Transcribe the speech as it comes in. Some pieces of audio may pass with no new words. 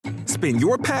Spin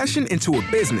your passion into a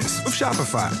business with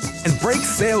Shopify and break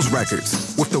sales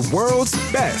records with the world's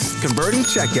best converting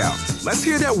checkout. Let's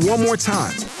hear that one more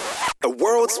time. The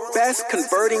world's best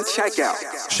converting checkout.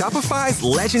 Shopify's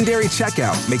legendary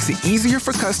checkout makes it easier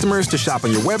for customers to shop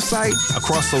on your website,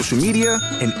 across social media,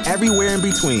 and everywhere in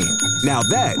between. Now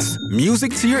that's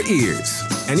music to your ears.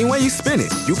 Any way you spin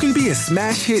it, you can be a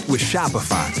smash hit with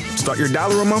Shopify. Start your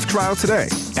 $1 a month trial today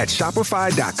at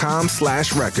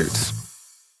shopify.com/records.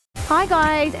 Hi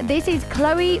guys, this is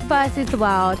Chloe versus the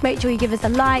world. Make sure you give us a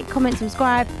like, comment,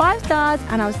 subscribe, 5 stars,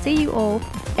 and I'll see you all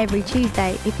every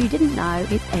Tuesday. If you didn't know,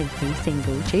 it's every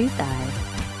single Tuesday.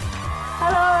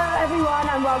 Hello everyone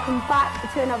and welcome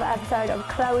back to another episode of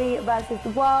Chloe versus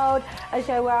the world, a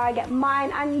show where I get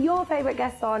mine and your favourite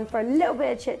guests on for a little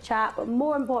bit of chit chat, but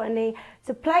more importantly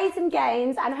to play some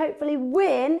games and hopefully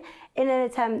win in an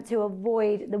attempt to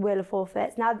avoid the wheel of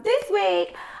forfeits. Now this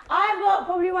week I've got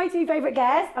probably my 2 favourite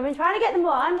guests. I've been trying to get them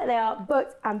on, they are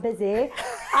booked and busy.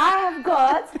 I have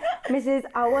got Mrs.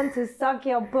 I Want to Suck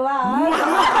Your Blood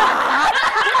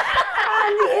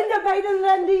and the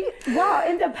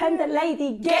independent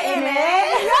lady getting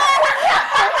it.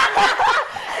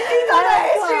 She's on her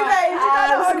history page.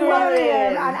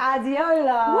 Mariam and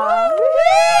Adeola. Woo!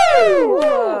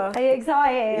 Are you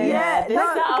excited? Yeah, this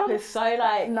setup is so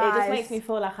like, nice. It just makes me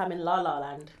feel like I'm in La La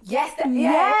Land. Yes, it's given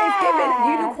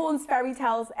unicorns, fairy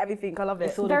tales, everything. I love it.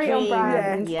 It's all very on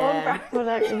brand. Yeah.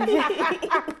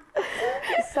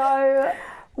 So,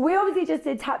 we obviously just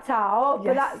did Tapped Out,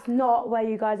 but that's not where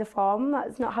you guys are from.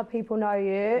 That's not how people know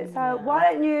you. So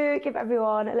why don't you give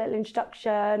everyone a little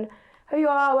introduction, who you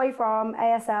are, where you're from,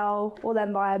 ASL, all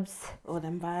them vibes. All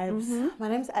them vibes. Mm-hmm. My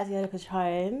name's Adeola.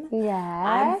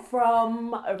 Yeah.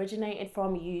 I'm originated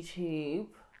from YouTube,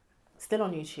 still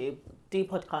on YouTube, do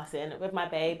podcasting with my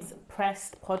babes,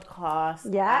 Pressed Podcast,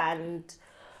 and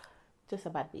just a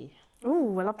bad bee.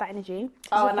 Ooh, I love that energy.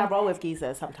 Oh, and I roll with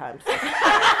geezers sometimes.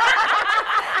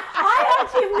 I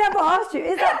actually have never asked you,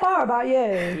 is that bar about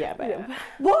you? Yeah, babe.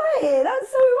 Why? That's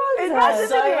so random.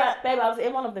 Babe, I was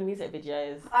in one of the music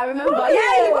videos. I remember. Really?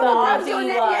 Yeah, you got the the one.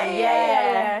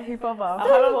 Yeah. Who bother? I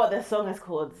can't remember what the song is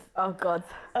called. Oh, God.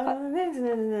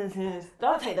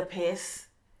 Don't take the piss.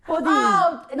 Oh,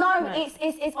 no,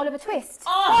 it's Oliver Twist.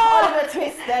 Oh, Oliver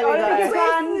Twist, there we go.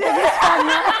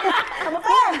 I'm a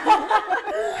fan.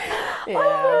 Why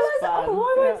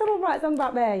won't someone write a song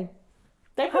about me?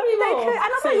 They probably will. And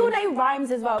I thought your name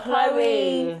rhymes as well.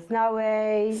 Chloe.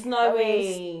 Snowy. She's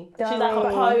like a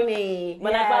pony.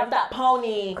 When I grab that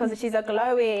pony. Because she's a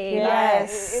glowy.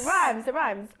 Yes. It rhymes.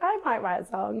 I might write a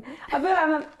song. I feel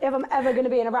like if I'm ever going to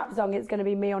be in a rap song, it's going to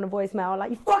be me on a voicemail, like,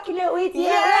 you fucking little idiot.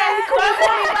 Yeah, call me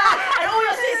back. And all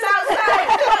your shit's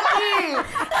outside. Fuck you.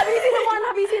 Have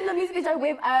you seen the music video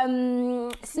with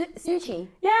Suchi?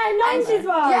 Yeah, Nancy's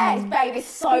one. Yes, babe, it's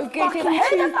so good. She's like,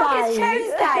 who the fuck is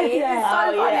Tuesday? It's so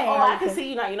funny. Oh, I can see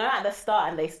you know at the start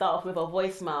and they start off with a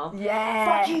voicemail.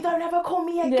 Yeah. Fuck you, don't ever call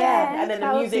me again. Yeah, and then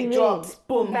the music drops.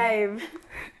 Boom. Babe.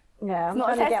 Yeah, it's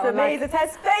not a test for me, it's a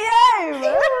test for you.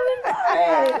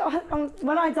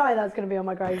 When I die, that's going to be on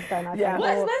my gravestone. I think.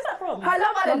 Where's that from? I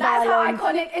love that. That's how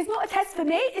iconic. It's not a test for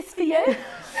me, it's for you.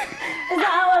 Is that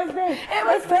how I think? It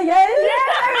was for you.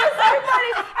 Yeah, it was so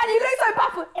funny. And you look so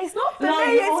baffled. It's not for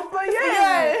me, it's for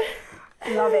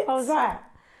you. Love it. I was right.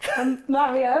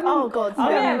 Mariam. Oh, God.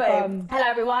 Hello,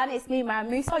 everyone. It's me, Mariam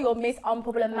Musa, your Miss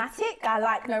Unproblematic. I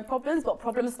like no problems, but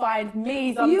problems find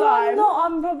me sometimes. You are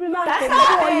not unproblematic.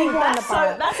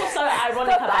 That's what's so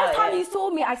ironic about it. The first time you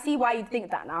saw me, I see why you think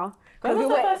that now. When was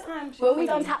the first time? When we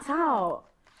done Tapped Out.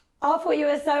 I thought you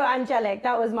were so angelic.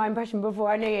 That was my impression before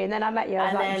I knew you. And then I met you.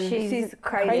 I was like, she's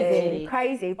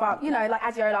crazy. But, you know, like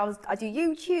Adeola, I do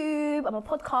YouTube. I'm a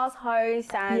podcast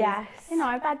host. And, you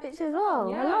know, bad bitch as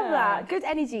well. Yeah. I love that. Good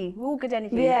energy. We're all good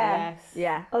energy. Yeah. Yes.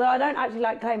 Yeah. Although I don't actually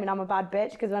like claiming I'm a bad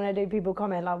bitch because when I do, people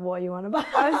comment like, what are you on about?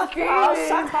 I'm screwed. Oh,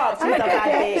 shut up. She's a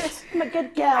bad bitch. I'm a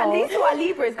good girl. And these two are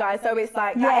Libras, guys. So it's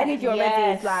like, that energy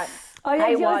already is like, oh, yeah,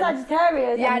 you're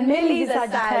Sagittarius. Yeah, and Millie's a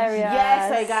Sagittarius. Yeah,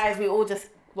 so guys, we all just...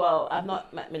 Well, I've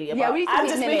not met Millie, but I'm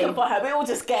just speaking for her. We all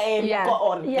just get in, got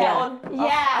on, get on.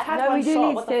 Yeah, no, we do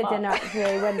need to do a dinner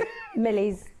actually when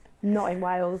Millie's not in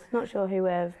Wales. Not sure who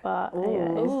with, but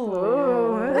anyways.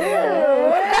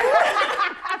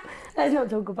 Let's not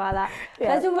talk about that.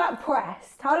 Let's talk about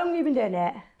Pressed. How long have you been doing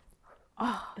it?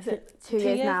 Oh, is it 2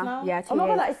 years now? Yeah, 2 years. Oh my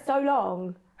God, that is so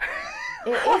long. It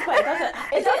is, but it doesn't.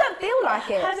 It doesn't feel like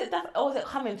it. Has it? Or is it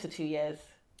coming to 2 years?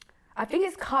 I think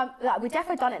it's we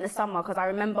definitely done it in the summer because I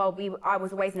remember I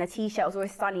was always in a t-shirt. It was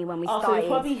always sunny when we started. So we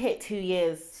probably hit 2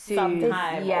 years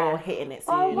sometime or hitting it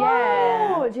soon. Oh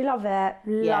wow! Do you love it?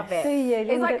 Love it. 2 years,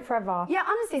 it's like it forever. Yeah,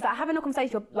 honestly, it's like having a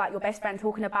conversation with like your best friend,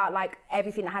 talking about like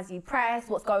everything that has you pressed,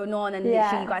 what's going on, and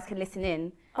literally you guys can listen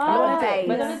in. We're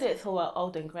gonna do it till we're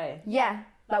old and grey. Yeah,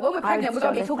 like when we're pregnant, we're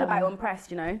gonna be talking about it on press,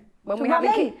 you know. When we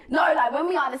having kids, like when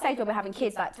we are at the stage where we're having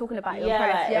kids, like talking about your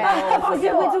press. We're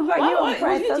talking about you on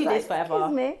press. Would you do this forever?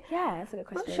 Excuse me. Yeah, that's a good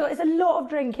question. I'm sure it's a lot of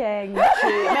drinking.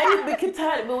 Maybe we can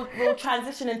we'll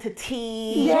transition into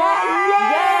tea.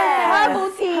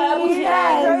 Herbal tea.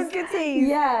 Those good teas.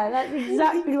 Yeah, that's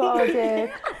exactly what I'll do.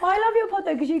 I love your pod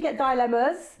though because you get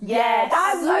dilemmas. Yes.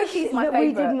 That's Loki's my favourite.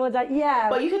 We did more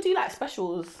But you could do like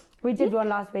specials. We did one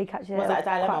last week actually. Was that a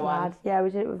dilemma quite one? Mad. Yeah, we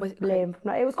did it with Liam.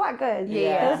 It was quite good.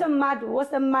 Yeah. There was some mad.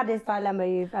 What's the maddest dilemma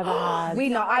you've ever had?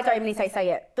 I don't even say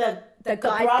it. The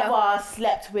brother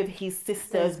slept with his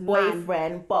sister's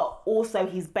boyfriend, but also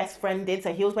his best friend did.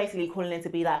 So he was basically calling in to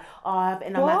be like, I'm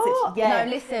in a mad situation. Yeah.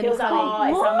 No, listen. He was like,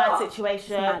 it's a mad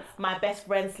situation. Mad. My best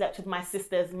friend slept with my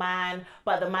sister's man,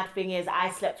 but the mad thing is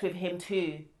I slept with him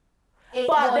too.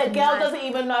 But the girl doesn't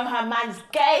even know her man's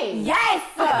gay. Yes!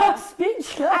 I'm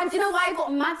speechless. And do you know why I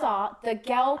got madder? The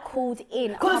girl called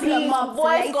in because his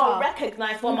voice got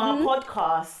recognised from our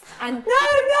podcast. And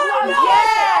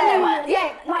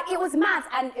like it was mad,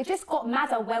 and it just got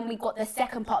madder when we got the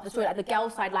second part of the story, like the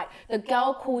girl's side. Like the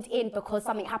girl called in because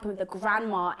something happened with the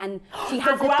grandma, and she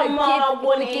had to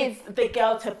wanted the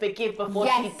girl to forgive before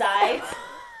she died.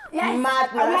 Yes.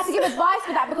 Madness. And we have to give advice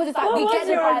for that because it's like we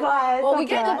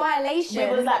get the violation. It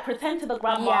was like pretend to the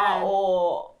grandma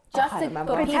or just to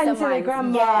pretend to the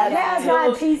grandma. Yeah. Let us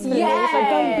die peacefully. Yeah. So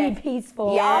don't be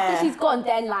peaceful. Yeah. After she's gone,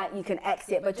 then like you can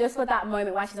exit. But just for that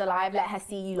moment while she's alive, let her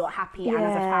see you lot happy and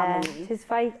as a family. His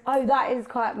face. Oh, that is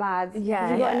quite mad. Yeah.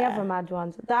 Have you got any other mad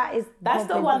ones? That's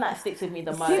the one that sticks with me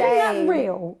the most. Do you think that's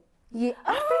real? Yeah,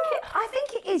 I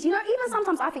think it is. You know, even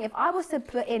sometimes I think if I was to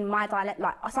put in my dilemma,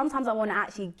 like sometimes I want to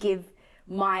actually give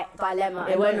my dilemma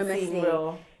anonymously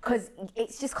because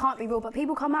it just can't be real. But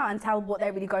people come out and tell what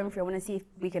they're really going through. I want to see if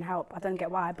we can help. I don't get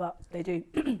why, but they do.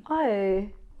 Oh,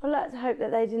 well, let's hope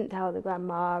that they didn't tell the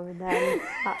grandma and then.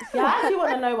 I actually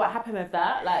want to know what happened with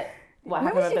that. Like. What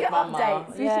happened with the grandma?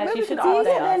 Updates. She should Do you update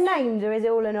get their us. names or is it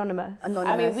all anonymous?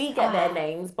 I mean, we get their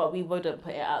names, but we wouldn't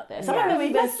put it out there. Some of them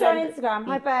even on Instagram.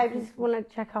 Hi, babe. Just want to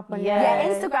check up on you. Yeah,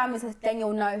 Instagram is then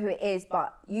you'll know who it is.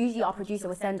 But usually our producer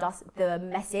will send us the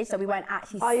message, so we won't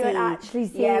actually see. Oh, you won't actually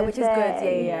see. Yeah, which is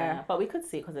good. Yeah. But we could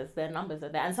see because it's their numbers are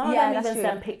there, and some of them even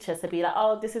send pictures to be like,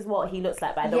 oh, this is what he looks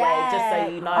like, by the way, just so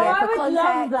you know. I would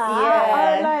love that. Yeah.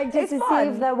 I would like just to see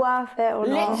if they're worth it or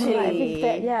not.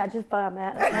 Literally. Yeah, just burn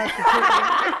it.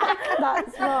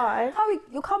 That's fine.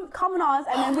 You'll come on ours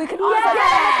and then we can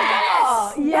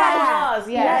Yes.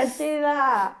 Let's do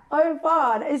that. Oh,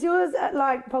 fun. Is yours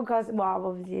like podcast? Well, I've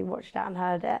obviously watched it and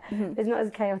heard it. It's not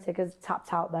as chaotic as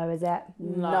Tapped Out though, is it?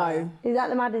 No. Is that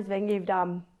the maddest thing you've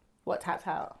done? What, Tapped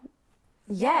Out?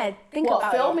 Yeah, think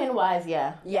about filming wise,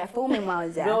 yeah. Yeah, filming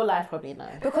wise, yeah. Real life, probably no.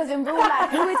 Because in real life,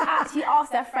 who has actually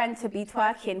asked their friend to be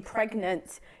twerking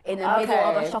pregnant in the middle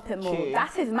of a shopping mall? True.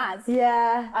 That is mad.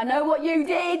 Yeah. I know what you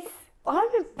did. I'm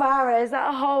embarrassed.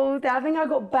 That whole thing. I think I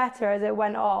got better as it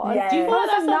went on. Yeah. Do you feel like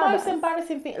that's the most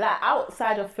embarrassing thing? Like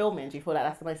outside of filming, do you feel like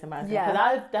that's the most embarrassing? Yeah. Because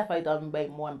I've definitely done way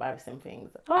more embarrassing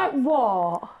things. Like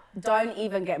what? Don't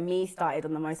even get me started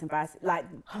on the most embarrassing. Like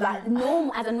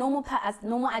normal as normal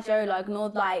Adeola,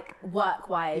 ignored like work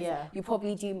wise. Yeah. You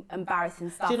probably do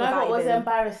embarrassing stuff. Do you know what was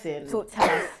embarrassing? Tell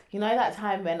us. You know that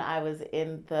time when I was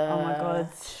in the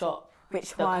shop.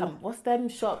 Which one? What's them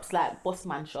shops like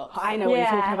Bossman shops? I know what you're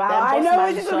talking about. Them I know what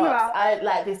Bossman you're talking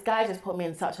about. This guy just put me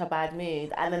in such a bad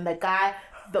mood, and then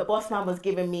the boss man was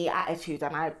giving me attitude,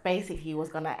 and I basically was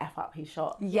gonna F up his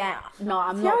shop. Yeah, no,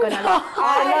 I'm not gonna lie.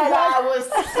 I was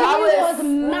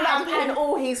snapping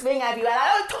all his thing at you, and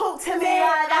I don't talk to me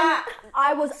like that.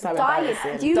 I was So dying.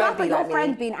 embarrassing. Do you Don't remember be your like me.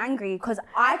 friend being angry? Because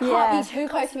I can't be too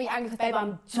close to me angry because, babe,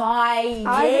 I'm dying.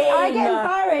 I get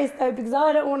embarrassed though because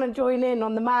I don't want to join in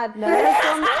on the madness.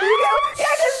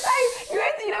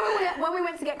 You know when we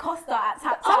went to get Costa at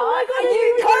Tap Tap? Oh my God,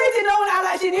 Chloe didn't know when I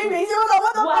actually knew me. She was like,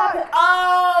 what the fuck?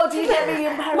 Oh, do you get me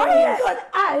embarrassed? Got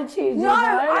attitude. No,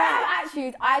 I have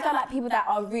attitude. I don't like people that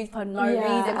are rude for no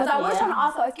reason. Because I was trying to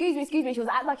ask her, excuse me. She was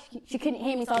acting like she couldn't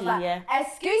hear me. So I was like,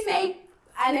 excuse me.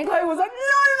 And then Chloe was like,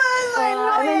 no,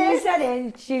 man, And then you said said it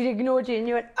and she ignored you and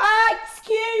you went,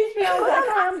 excuse me. I was like,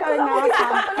 I'm going now. I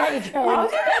can't get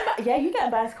your Yeah, you get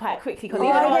embarrassed quite quickly because I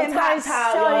even get on embarrassed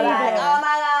tap so you're like, easily. oh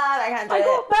my God, I can't do I it.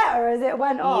 got better as it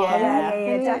went on.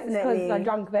 Yeah, definitely. Because I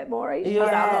drank a bit more each You was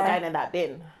like, I'm not time. going in that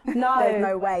bin. No. There's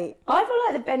no way. I feel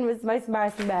like the bin was the most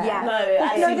embarrassing bit. Yeah. No, it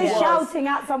actually the was. shouting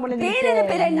at someone in the Being bin. in a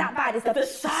bit ain't that bad. It's the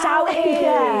shouting.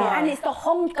 Yeah. And it's the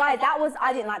honk guy.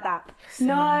 I didn't like that.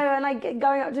 No, and like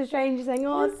going up to strangers saying, Yeah.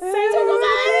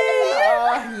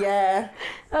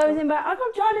 I was embarrassed.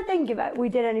 I'm trying to think if we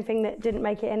did anything that didn't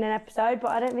make it in an episode, but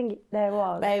I don't think there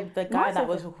was. Babe, the guy that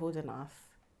was recording us.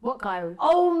 What guy?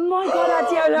 Oh my God,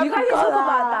 Adeola, You guys talk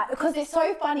about that because it's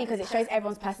so funny because it shows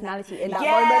everyone's personality in that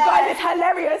moment. Guys, it's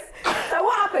hilarious. So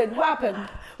what happened?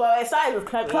 Well, it started with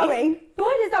Chloe.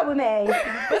 Why did that with me?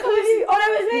 Because it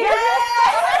was me.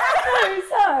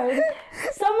 So,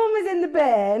 someone was in the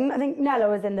bin. I think Nella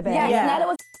was in the bin. Yeah. Nella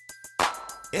was.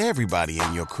 Everybody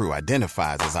in your crew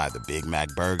identifies as either Big Mac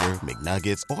Burger,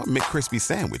 McNuggets, or McCrispy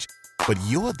Sandwich. But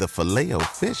you're the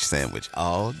Filet-O-Fish Sandwich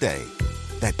all day.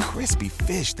 That crispy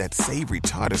fish, that savory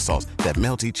tartar sauce, that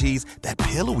melty cheese, that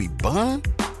pillowy bun.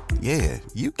 Yeah,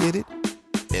 you get it.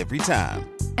 Every time.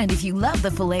 And if you love the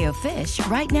Filet-O-Fish,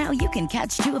 right now you can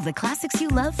catch 2 of the classics you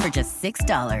love for just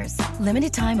 $6.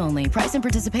 Limited time only. Price and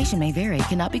participation may vary.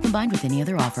 Cannot be combined with any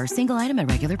other offer. Single item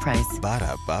at regular price.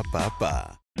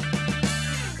 Ba-da-ba-ba-ba.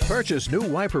 Purchase new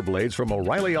wiper blades from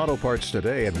O'Reilly Auto Parts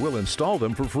today and we'll install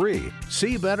them for free.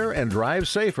 See better and drive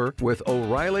safer with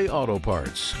O'Reilly Auto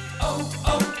Parts.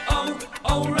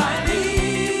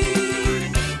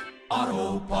 O'Reilly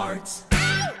Auto Parts.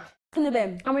 In the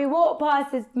bin. And we walked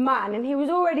past this man and he was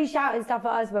already shouting stuff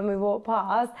at us when we walked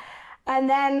past. And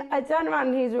then I turned around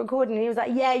and he was recording and he was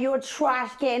like, yeah, you're trash,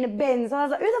 get in the bin. So I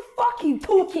was like, who the fuck are you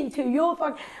talking to? You're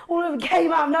fucking, all of it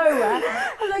came out of nowhere.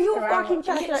 I was like, you're fucking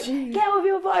trash. Like, get off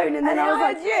your phone. And then I was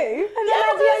like, you? And then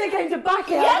Adeola came to back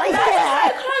it. I was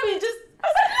like, Chloe just, I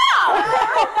was like, no!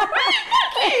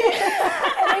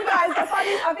 And then guys, the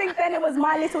funny, I think then it was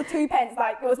my little 2 pence,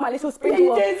 like it was my little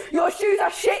sprinkle. Your shoes are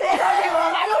shit. Like,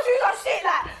 your shoes are shit.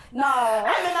 Like, no.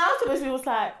 And then afterwards we was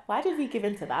like, why did we give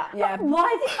in to that? Yeah.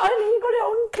 why did he got it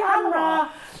on camera?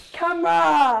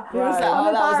 It was like,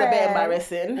 oh, that was a bit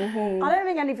embarrassing. I don't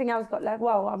think anything else got left.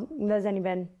 Well, there's only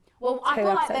been. Well, I feel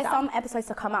like there's some episodes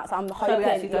to come out, so I'm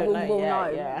hoping we'll know.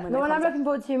 Yeah. The one I'm looking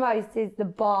forward to most is the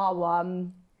bar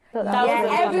one.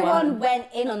 Everyone went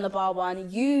in on the bar one.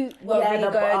 You were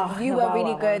really good. You were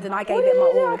really good, and I gave What it did my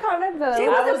you do? all. I can't remember. She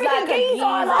was a big geezer,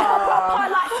 like a proper,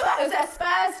 like it was a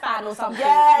Spurs fan or something.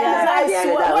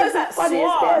 What was that? Swat.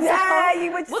 Yeah,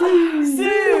 you would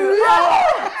Sue.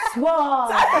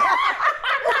 Swat.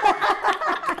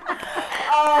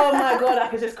 Oh my God, I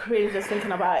could just cringe just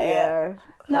thinking about it. Yeah.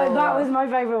 No, that was my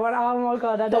favourite one. Oh my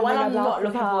God, I don't The one think I'm I'd not laughed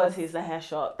looking as hard. forward to is the hair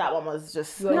shot. That one was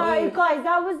just No, guys,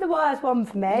 that was the worst one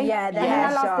for me. Yeah, the and hair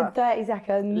then I lasted shot. 30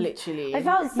 seconds. literally. I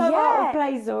felt so out of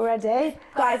place already.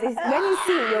 Guys, it's, when you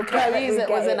see it, you'll get Chloe's it.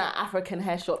 was in an African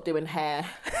hair shop doing hair.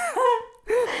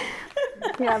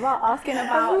 Yeah, but asking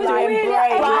about It was like really,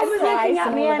 braids, everyone was price looking at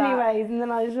and me all that. anyways, and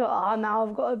then I just thought, oh, now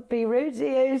I've got to be rude to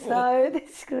you, so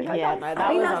this is going to go Yeah, down. no, that I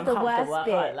think was that's the uncomfortable. worst I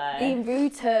can't bit. lie. Being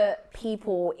rude to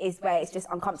people is where it's just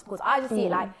uncomfortable. Because I just see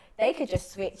it like they could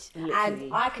just switch, Literally.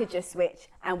 and I could just switch,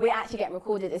 and we're actually getting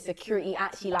recorded. As security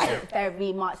actually like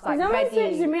very much like No one's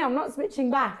ready. switching me, I'm not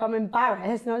switching back, I'm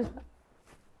embarrassed. And I was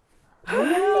Get away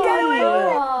with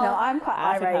it. No, I'm quite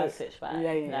I think I'll irate. switch back.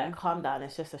 Yeah. No, calm down.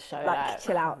 It's just a show. Like,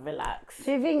 chill out. Relax.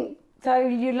 Do you think, so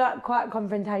you look quite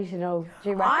confrontational, do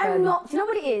you reckon? I'm not. Do you know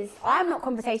what it is? I'm not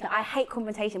confrontational. I hate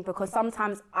confrontation because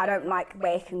sometimes I don't like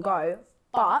where it can go.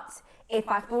 But if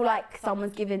I feel like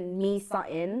someone's giving me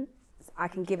something, I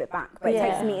can give it back. But it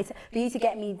takes me. For you to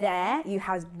get me there, you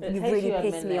really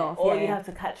pissed me off. Or yeah. you have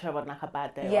to catch her on like a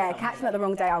bad day. Yeah, or catch me at the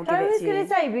wrong day. I'll give I it was to you. going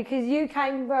to say, because you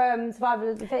came from Survival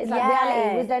of the Fittest, like Yeah.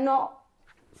 reality, was there not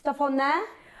stuff on there?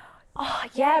 Oh,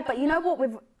 yeah, but you know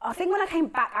what? I think when I came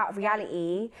back out of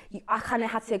reality, I kind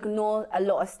of had to ignore a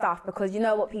lot of stuff because you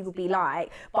know what people be like.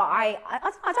 But I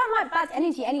don't like bad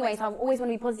energy anyway, so I always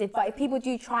want to be positive. But if people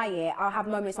do try it, I'll have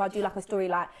moments where I do like a story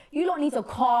like, you lot need to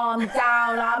calm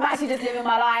down. Like, I'm actually just living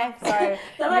my life. So,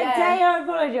 So like, Tay, I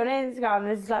followed you on Instagram,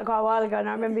 this is like quite a while ago, and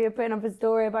I remember you putting up a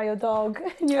story about your dog.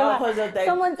 And you were like,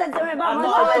 someone said something about my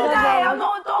dog. I'm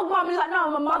not a dog mum. She's like, no,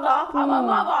 I'm a mother. I'm a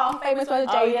mother. Famous for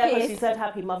the Oh J. yeah, because she said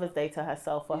Happy Mother's Day to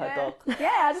herself for her dog.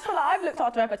 Yeah, I just feel like I've looked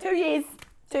after her for 2 years.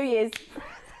 2 years.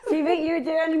 Do you think you would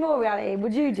do any more reality?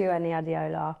 Would you do any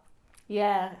Adeola?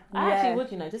 Yeah, I actually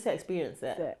would, just to experience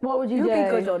it. What would you You'd do? be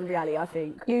good on reality, I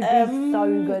think. You'd be so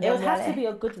good It on would have to reality. be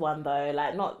a good one though,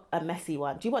 like not a messy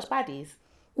one. Do you watch Baddies?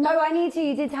 No, I need to.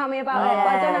 You did tell me about it, but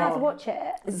I don't know how to watch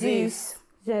it. Zeus.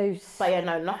 But yeah,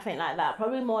 no, nothing like that.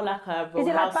 Probably more like a Real Is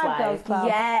it like Bad Girls Housewife. Club?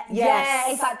 Yeah,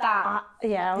 it's like that.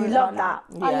 Yeah, You love that.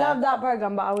 I love that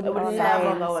program, but I wouldn't I would go never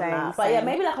on go on that. But yeah,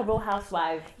 maybe like a Real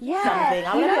Housewife something.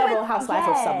 I want to be a Real Housewife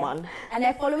of someone. And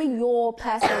they're following your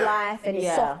personal life and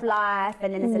your soft life,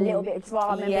 and then there's a little bit of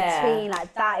drama in between.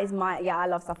 Like that is I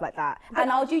love stuff like that. And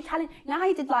I'll do challenge. You know how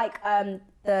you did like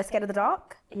the Scared of the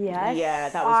Dark? Yes. Yeah,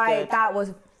 that was good. That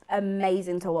was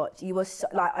amazing to watch. You were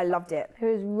I loved it. It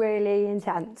was really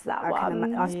intense, that one.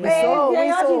 We saw.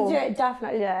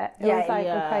 Definitely do it. It was like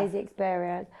a crazy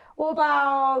experience. What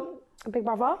about Big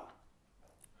Brother?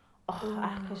 Oh,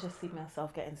 I could just see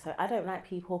myself getting so... I don't like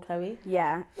people, Chloe.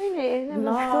 Yeah. Really? Never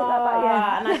thought that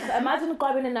about you. And I imagine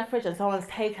going in the fridge and someone's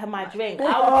taken my drink. I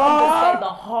would confiscate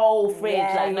the whole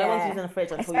fridge. No one's using the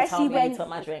fridge until you tell me you took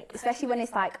my drink. Especially when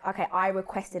it's like, okay, I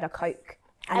requested a Coke.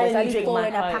 And there's only 4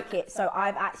 in a packet, so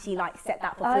I've actually like set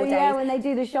that for 4 days. Yeah, when they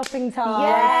do the shopping time.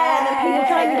 Yeah, and then people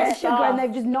trying to get sugar and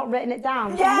they've just not written it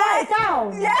down. Yeah, write it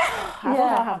down. I think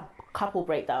I'll have a couple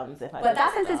breakdowns if I. But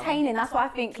that's entertaining. That's why I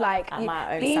think like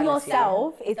being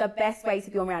yourself is the best way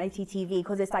to be on reality TV,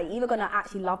 because it's like you're either gonna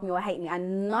actually love me or hate me.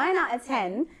 And 9 out of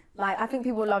 10, like I think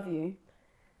people love you.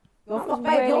 You're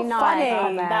really nice,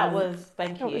 funny. That was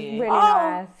thank you. It was really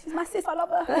nice. She's my sis. I love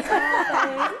her.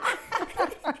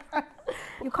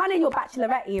 You're kind of in your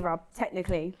bachelorette era,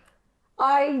 technically.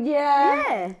 I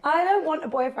don't want a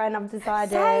boyfriend, I've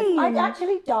decided. Same. I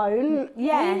actually don't.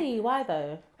 Yeah. Really? Why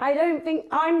though? I don't think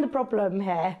I'm the problem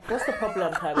here. What's the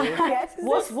problem, Chloe? Yes.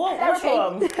 What's wrong?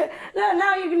 No,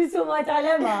 now you're going to solve my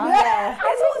dilemma. Yeah.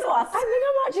 Talk to us. I think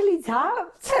I'm actually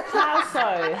tapped. How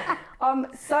so? I'm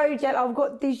so jealous. I've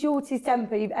got the shortest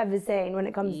temper you've ever seen when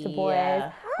it comes to boys.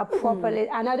 I properly,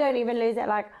 and I don't even lose it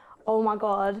like, oh my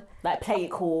God. Like play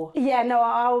it cool. Yeah, no,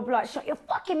 I will be like, shut your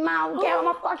fucking mouth, get out of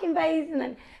my fucking face. And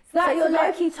then, so you're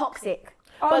low-key toxic.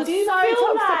 But do you feel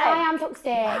toxic? like... I am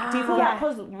toxic. Do you feel like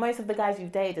because most of the guys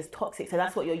you've dated is toxic, so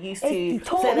that's what you're used to? It's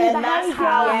so then that's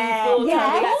how you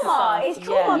feel It's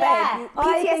trauma, babe.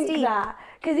 I think that.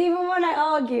 Because even when I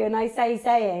argue and I say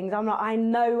sayings, I'm like, I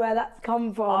know where that's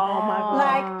come from. Oh my God.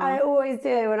 Like, I always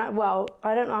do. And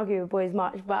I don't argue with boys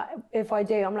much, but if I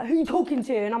do, I'm like, who are you talking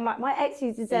to? And I'm like, my ex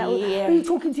used to say, who are you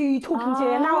talking to?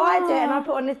 And now I do it, and I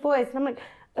put on this voice, and I'm like,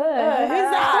 who's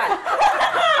that?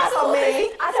 That's not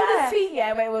me. I saw this tweet,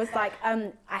 where it was like,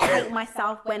 I hate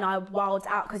myself when I wild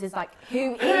out, because it's like,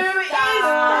 who is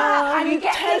that? And you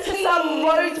get to some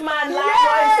roadman,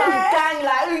 some gang,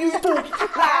 like, who you talking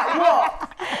about? What?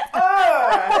 I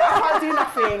can't do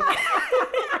nothing.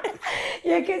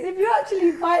 Yeah, because if you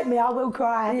actually fight me, I will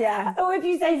cry. Yeah. Or if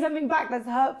you say something back that's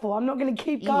hurtful, I'm not going to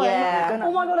keep going. Yeah.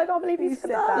 Oh my God, I can't believe you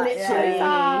said that. Literally. So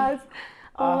sad.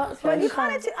 That's But really you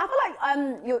kind of, I feel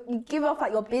like you give off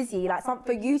like you're busy. Like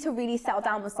for you to really settle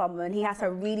down with someone, he has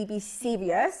to really be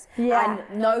serious and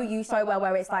know you so well.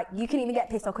 Where it's like you can even get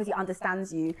pissed off because he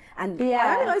understands you. And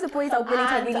I don't know those boys are willing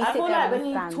to really sit there and I feel like when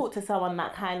understand. you talk to someone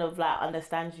that kind of like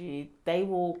understands you, they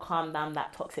will calm down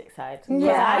that toxic side.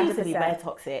 Yeah, I used to be 100%. very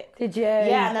toxic. Did you?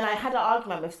 Yeah, and then I had an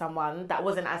argument with someone that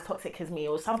wasn't as toxic as me,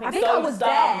 or something. I think so I was dumb.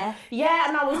 there. Yeah,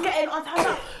 and I was getting on. I was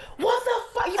like, what the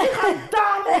fuck? You think I'm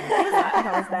dumb?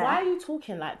 He was like, why are you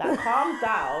talking like that? Calm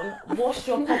down. What's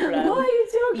your problem? Why are you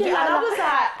talking Yeah, like and I that? was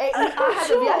like, I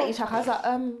had a reality check. I was like,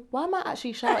 why am I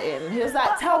actually shouting? He was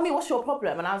like, tell me what's your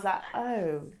problem. And I was like,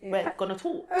 oh, we're gonna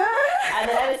talk. And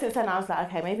then ever since then, I was like,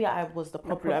 okay, maybe I was the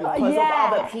problem because of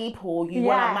other people. You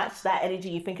want to match that energy.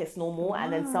 You think it's normal,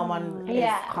 and then someone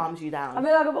calms you down. I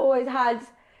feel like I've always had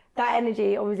that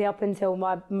energy, obviously up until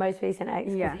my most recent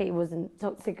ex, because he wasn't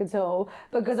toxic at all.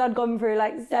 Because I'd gone through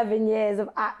like 7 years of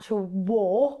actual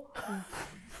war.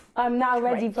 I'm now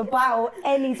ready for battle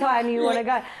anytime you want to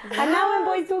go. And now when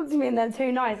boys talk to me and they're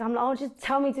too nice, I'm like, oh, just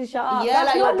tell me to shut up. Yeah, that's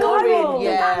like you're not boring. normal.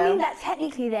 Yeah. Does that mean that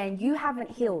technically then you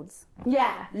haven't healed?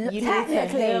 Yeah. You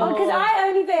technically. Because I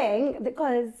only think that,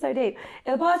 God, it's so deep.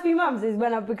 In the past few months is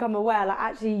when I've become aware, like,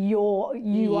 actually, you are the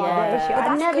issue. But I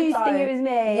that's never good used to think though. it was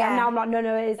me. Yeah. And now I'm like,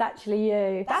 no, it is actually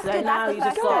you. That's So good. now That's you the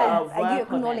just first gotta step. And you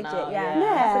work on it acknowledge now, it. yeah.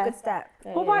 That's a good step.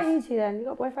 What about you two then? You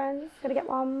got boyfriends? Gonna get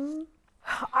one?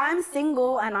 I'm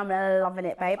single and I'm loving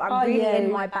it, babe. I'm really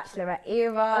in my bachelorette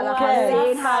era. Like good. I'm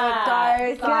seeing how it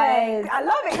goes. Good. Like, I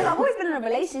love it because I've always been in a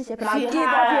relationship and She I give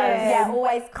up. has. Yeah,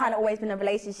 always been in a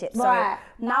relationship. Right.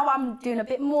 So now I'm doing a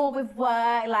bit more with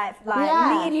work, like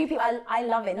meeting new people. I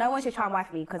love it. No one should try and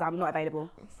wife me because I'm not available.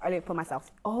 I live for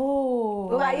myself. Oh.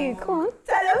 What about you? Come on,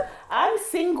 tell them. I'm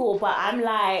single, but I'm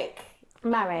like,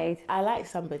 Married. I like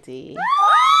somebody.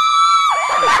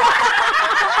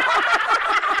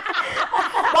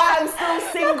 But I'm still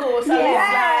single, so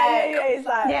it's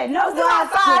like Yeah, not still worth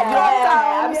outside. it.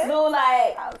 yeah, I'm still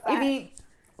like, if you,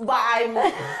 but I'm,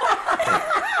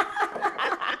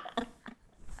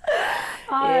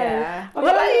 yeah. What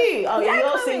about you? Oh, yeah,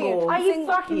 you're single. Are you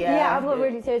fucking? Yeah. Yeah, I've got a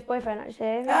really serious boyfriend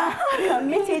actually.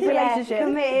 Committed relationship.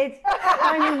 Committed.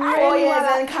 Only 4 really years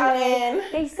well, and actually.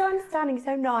 counting. He's so understanding,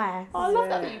 so nice. Oh, I love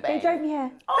that for you, He babe. drove me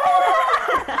here.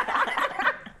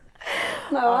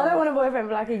 No, I don't want a boyfriend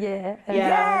for like a year.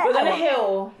 Yeah. We're gonna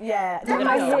heal. Yeah, gonna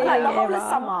like, go. like the whole of Yeah.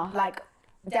 summer, like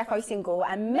defo single,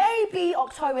 and maybe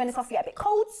October when it starts to get a bit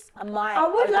cold. I might. I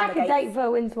would open like the a gates. date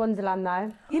for Winter Wonderland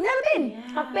though. You've never been,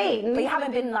 I've been. but you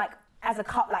haven't been like as a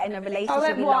couple, like in a relationship. I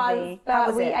went with once, lovely. but How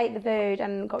was we it? ate the food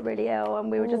and got really ill, and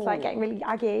we were just like getting really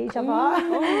aggy at each other.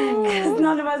 Because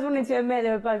none of us wanted to admit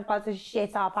they were both about to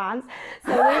shit our pants.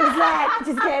 So we was like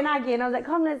just getting aggy, and I was like,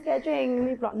 "Come, let's get a drink." And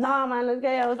he was like, "Nah, man, let's go."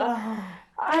 I was like,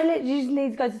 I literally just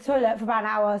need to go to the toilet for about an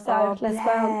hour, so let's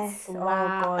bounce.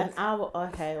 Wow. An hour.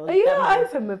 Okay. Well, Are you that not means-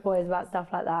 open with boys about stuff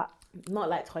like that? Not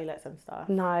like toilets and stuff.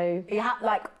 No. You have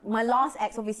like my last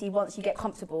ex. Obviously, once you get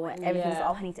comfortable and everything's,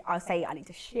 Yeah. I'll say I need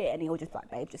to shit, and he'll just be like,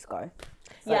 babe, just go.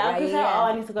 So, Yeah, I could say, yeah. oh,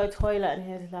 I need to go toilet,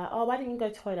 and he's like, oh, why didn't you go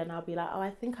toilet? And I'll be like, oh,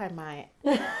 I think I might.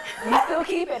 You still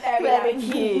keep it very, Very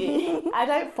like, cute. I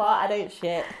don't fart, I don't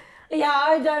shit. Yeah,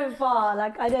 I don't fart.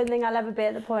 Like, I don't think I'll ever be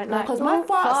at the point. Like, Because my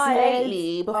farts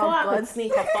lately, before I God. could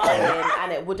sneak a fart in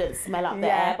and it wouldn't smell up the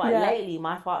air, but lately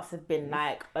my farts have been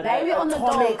like an Blame it on the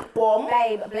atomic dog. bomb.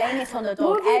 Babe, blame it on the dog.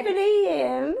 what have you been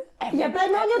eating? Yeah, blame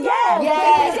it on your Yeah, dog.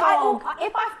 yeah.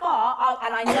 If I fart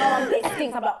and I know it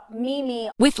stinks, I'm like, Mimi.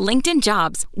 With LinkedIn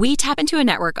Jobs, we tap into a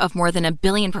network of more than 1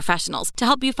 billion professionals to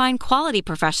help you find quality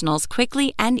professionals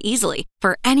quickly and easily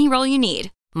for any role you need.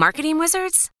 Marketing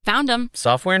wizards? Found them.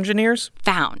 Software engineers?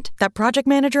 Found. That project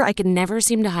manager I could never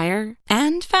seem to hire?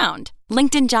 And found.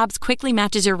 LinkedIn Jobs quickly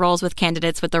matches your roles with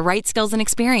candidates with the right skills and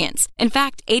experience. In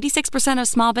fact, 86% of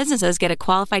small businesses get a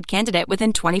qualified candidate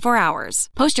within 24 hours.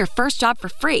 Post your first job for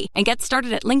free and get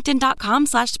started at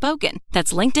linkedin.com/spoken.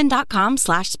 That's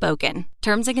linkedin.com/spoken.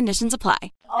 Terms and conditions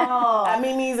apply. Oh, and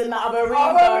Mimi's in the other room,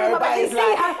 But you it's see,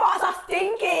 like, her farts are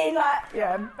stinking. Like,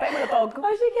 yeah, blame on the dog.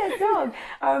 I should get a dog.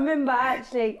 I remember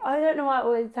actually, I don't know why I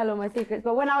always tell all my secrets,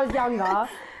 but when I was younger,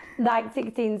 like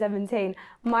 16, 17,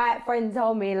 my friend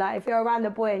told me, like, if you're around a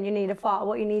boy and you need a fart,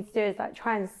 what you need to do is, like,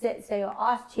 try and sit so your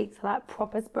ass cheeks are, like,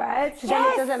 proper spread. So then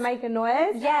it doesn't make a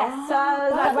noise. Yes. So I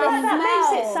was like, but that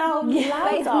makes it sound But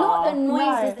it's louder. not the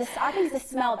noise, it's the, I think it's the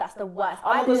smell that's the worst.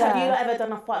 Oh my gosh, have you not ever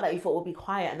done a fart that you thought would be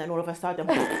quiet and then all of a sudden,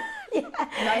 and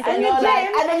and you're like,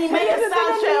 and then you make it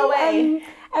sound straight away.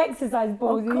 Exercise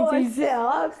balls and you do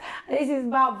sit-ups. This is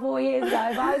about 4 years ago.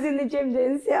 But I was in the gym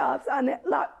doing sit-ups and it,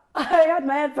 like, I had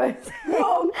my headphones in and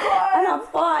I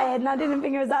farted and I didn't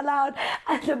think it was that loud.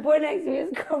 And the boy next to me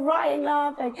was crying,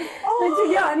 laughing. So I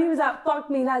took it out and he was like, fuck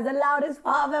me, that's the loudest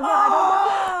fart I've ever had. I was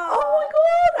like, oh my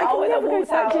God, I can never go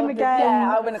touch him again.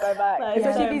 Yeah, I wouldn't go back.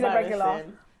 Especially if he's a embarrassing. regular.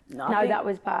 No, that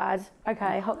was bad.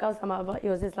 Okay, hot girl summer, but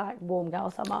yours is like warm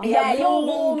girl summer. Yeah, you're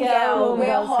warm girl,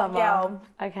 real hot girl.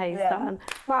 Okay, done.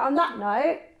 Right, on that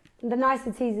note, the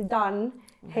niceties are done.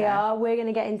 Here, we're going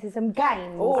to get into some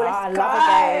games. Oh, let's love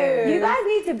a game. You guys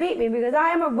need to beat me because I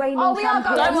am a reigning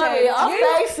champion. Don't worry, our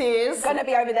faces. Gonna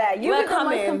be over there. You We're were the most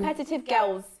coming. competitive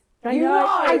girls. I You know. know,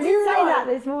 I did you say know. that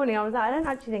this morning. I was like, I don't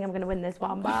actually think I'm going to win this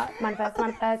one, but manifest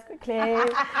quickly.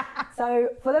 So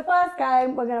for the first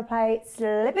game, we're going to play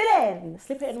Slip It In.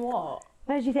 Slip it in what?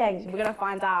 What did you think? We're gonna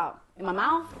find out. In my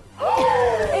mouth?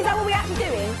 Is that what we're actually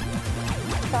doing?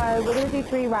 So we're going to do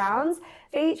 3 rounds.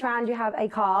 For each round, you have a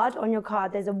card. On your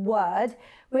card, there's a word.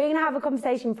 We're going to have a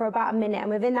conversation for about a minute, and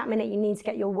within that minute, you need to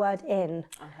get your word in.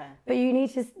 Okay. But you need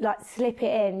to like slip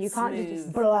it in. You can't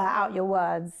just blur out your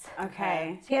words.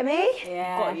 Okay. Do you get me?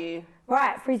 Yeah. Got you.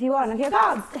 Right, 3, 2, 1. Look at your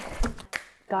cards.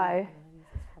 Go.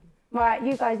 Right,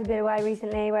 you guys have been away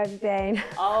recently. Where have you been?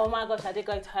 Oh my gosh, I did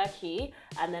go Turkey,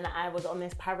 and then I was on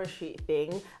this parachute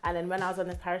thing, and then when I was on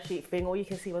this parachute thing, all you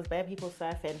can see was bare people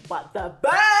surfing, but the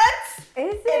birds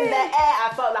Is in the air,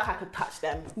 I felt like I could touch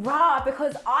them. Right,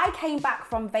 because I came back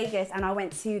from Vegas and I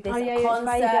went to this Oh, yeah, you went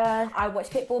to concert. Vegas. I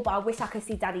watched Pitbull, but I wish I could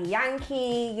see Daddy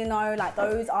Yankee. You know, like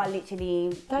those are literally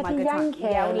my Daddy good times. Yankee?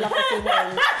 Yeah, I would love to see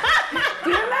him. Do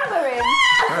you remember him?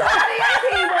 Daddy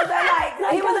Yankee was like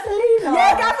he was Gasolina.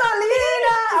 Yeah, Gasolina.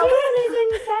 Do you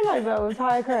know his hangover with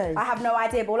Tyre Cruz? I have no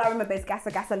idea, but all I remember is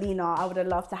Gasolina. I would have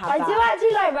loved to have I that. do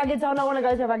actually like reggaeton. I want to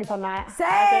go to a reggaeton night. Say.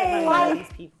 I don't know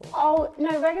these people. Oh, no,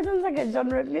 reggaeton's like a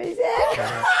genre of music.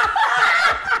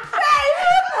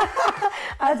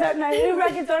 I don't know who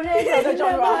reggaeton is. It's a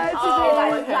genre. It's just Oh,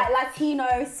 like, Like Latino,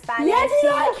 Spanish. yeah, do you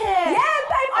like it? Yeah,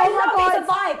 babe, I It's a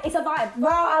vibe. It's a vibe.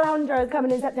 Raul Alejandro is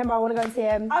coming in September. I want to go and see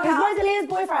him. Okay. He's Rosalia's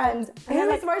boyfriend. Who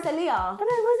is Rosalia? I don't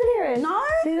know who Rosalia is. No?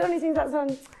 She's the one who sings that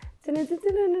song. I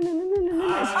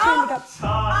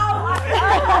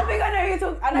think I know who you're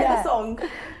talking. I know the song.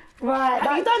 Right.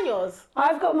 Have you done yours?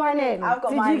 I've got mine in. I've got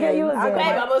Did mine you get in. yours in?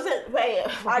 Babe,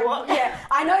 what? Yeah,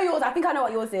 I know yours. I think I know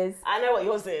what yours is. I know what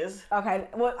yours is. Okay,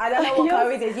 well, I don't know what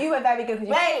Chloe's is. You were very good.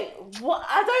 Wait, what?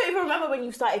 I don't even remember when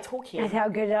you started talking. That's how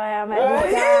good I am. You've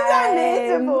done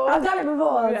this before. I've done it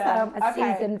before. Yeah. So I'm a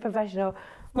Okay. seasoned professional.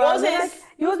 Yours Right, is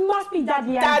yours must be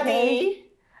Daddy. Daddy.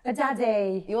 A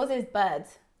daddy. Yours is bird.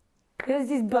 Yours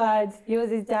is bird.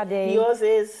 Yours is daddy. Yours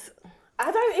is. I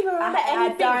don't even remember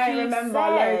anything. I don't you remember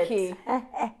said. low-key.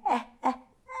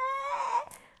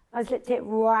 I slipped it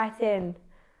right in.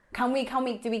 Can we,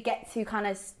 do we get to kind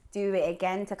of do it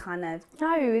again to kind of...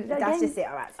 No, That's just it,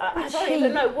 all right. I don't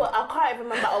even know what. I can't even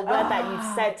remember a word that you've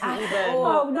said to even.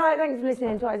 Oh, no, thanks for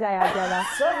listening to what I say, Adeola.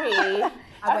 Sorry.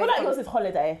 I feel like yours is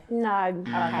holiday. No.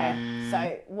 Okay,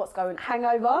 so what's going on?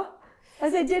 Hangover. I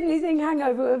said, gently sing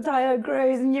Hangover with Tayo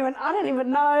Cruz, and you went, I don't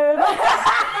even know.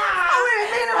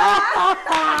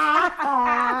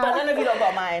 But none of you don't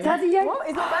got mine. Daddy Yankee. What?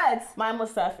 It's not birds. Mine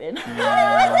was surfing. That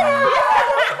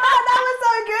was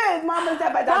so good. Mum was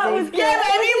there by Daddy. That was good. Yeah,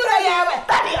 baby, he was like, yeah, I went,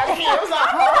 Daddy, Yankee. I was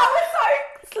like, That was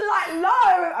so like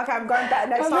low. Okay, I'm going back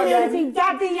next I'm time. going to sing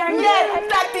Daddy Yankee. yeah,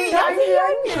 Daddy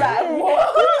Yankee. Like,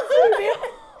 what?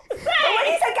 But when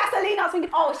you said gasoline, I was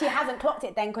thinking, oh, she hasn't clocked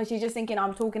it then because she's just thinking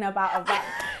I'm talking about that.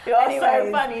 You're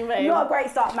so funny, mate. You're a great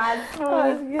start, man. Oh,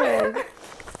 that's good.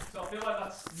 So I feel like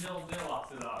that's 0-0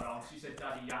 after that round. She said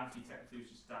Daddy Yankee, technically it was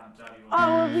just Dan Daddy. Oh,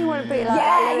 well, if you want to put it like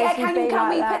that, Yeah, let's just can be we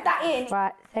like put that in?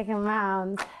 Right, second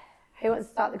round. Who wants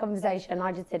to start the conversation?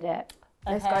 I just did it.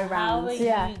 Let's Okay, go round. How are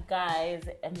Yeah. you guys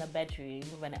in the bedroom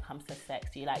when it comes to sex?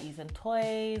 Do you like using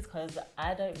toys? Because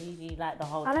I don't really like the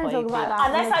whole I don't toy talk about thing. that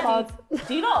Unless on I the do.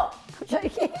 Do you not? I'm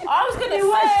joking. I was going It to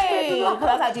was say, good. because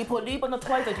I was like, do you put lube on the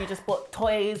toys or do you just put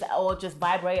toys or just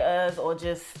vibrators or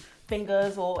just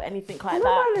fingers or anything like I'm that?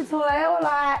 not on a toy or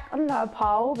like, I don't know, a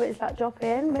pole, but it's like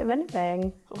drop-in, a bit of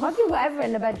anything. I do whatever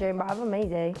in the bedroom, but I'm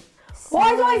easy.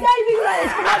 Why do I say things like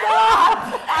this?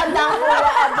 I'm down for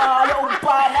whatever, little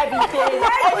bum, everything.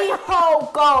 Any whole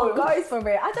go. Goes for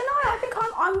it. I don't know. I think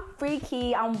I'm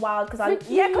freaky. I'm wild because I love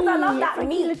that Freaky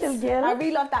meat. little girl. I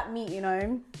really love that meat. You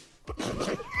know.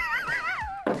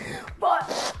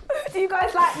 But do you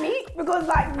guys like meat? Because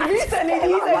like recently,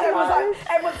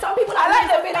 some people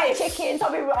like chicken,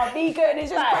 some people are vegan. It's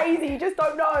just crazy. You just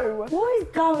don't know. What is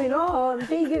going on?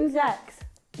 Vegan sex?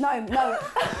 No.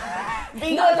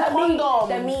 Vegan No, condoms.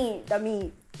 the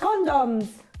meat. Condoms.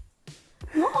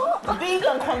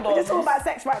 Vegan condoms. It's all about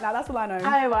sex right now. That's all I know.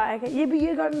 Oh, right, okay. Yeah, but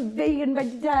you're going vegan,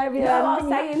 vegetarian. No, I was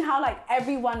saying how like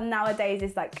everyone nowadays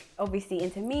is like obviously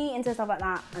into meat, into stuff like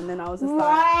that, and then I was just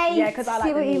Right. like, yeah, because I like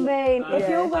see the what you meat. mean. If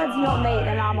your word's not meat,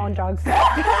 then I'm on drugs.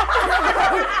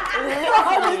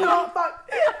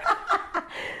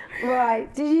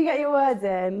 Right. Did you get your words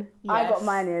in? I got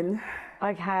mine in.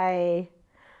 Okay.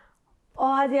 Oh,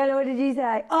 Adeola, what did you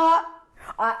say?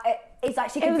 It's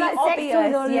like she It can was be like sex obvious,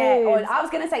 toys or yeah. Or lube. I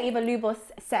was gonna say either lube or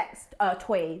sex,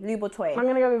 toy, lube or toy. I'm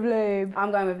gonna go with lube.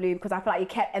 I'm going with lube because I feel like you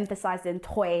kept emphasizing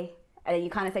toy, and then you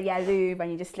kind of said yeah lube,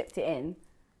 and you just slipped it in.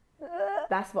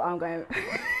 That's what I'm going with.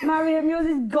 Mariam, yours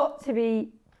has got to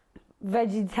be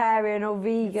vegetarian or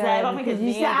vegan. I don't think it's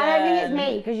because you said, I don't think it's vegan.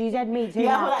 meat because you said meat too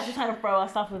Yeah, I much. feel like she's trying to throw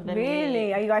us off with the Really?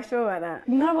 meat. Are you guys sure about that?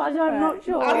 No, but I'm not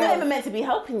sure. I'm not even meant to be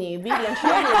helping you. Really and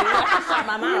truly. I have to shut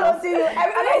my mouth. Okay,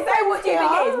 say what do you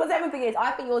think it is? What do you think it is?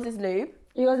 I think yours is lube.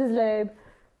 Yours is lube.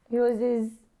 Yours is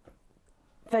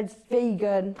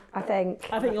vegan, I think.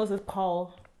 I think yours is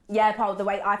pole. Yeah, pole. The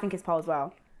way I think it's pole as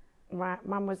well. Right,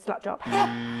 mine was slut drop.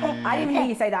 I didn't hear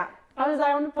you say that. I was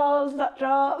like on the pole, slut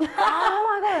drop. Oh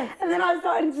my god. And then I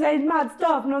started to say mad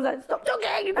stuff, and I was like, stop talking.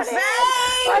 I Same.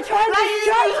 tried to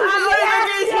distract I don't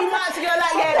do too much. You're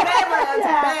like,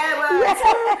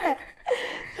 yeah,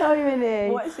 So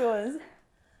many. What's yours?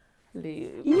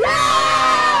 Lube.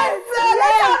 Yes!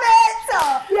 Let's have it!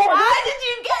 Yeah, Why did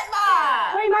you get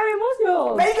that? wait, Mariam, what's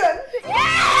yours? Vegan.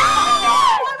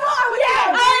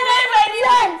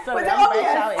 Sorry, Was it I'm very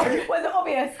shouting. obvious? Was it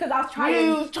obvious? Because I was trying.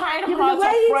 You was trying Yeah, but hard the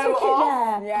way to you throw took it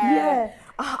off. it there. Yeah.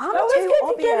 I'm I'm always too good to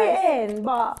obvious. get it in,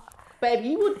 but Babe,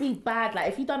 you would be bad. Like,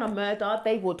 if you done a murder,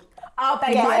 they would. Oh,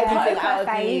 baby, Get my everything out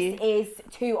poker of face is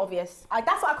too obvious.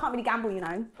 That's why I can't really gamble, you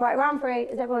know. right, round 3.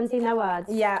 Has everyone seen their words?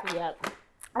 Yeah. Yep.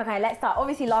 Okay, let's start.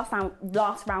 Obviously, last round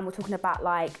we're talking about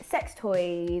like sex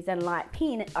toys and like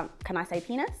penis. Can I say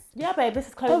penis? Yeah, babe, this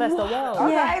is Chloe versus the world.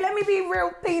 Okay, let me be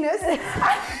real penis.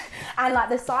 And like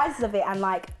the sizes of it and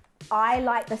like I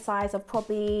like the size of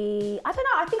probably, I don't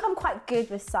know, I think I'm quite good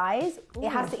with size. Ooh.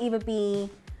 It has to either be,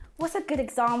 what's a good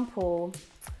example?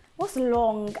 What's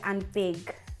long and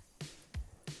big?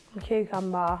 A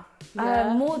cucumber.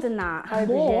 More than that.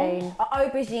 Aubergine.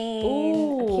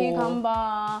 Aubergine, a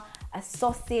cucumber, a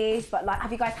sausage. But like,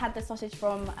 have you guys had the sausage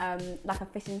from like a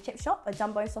fish and chip shop, a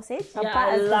jumbo sausage? Yeah,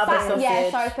 I love a sausage. Yeah,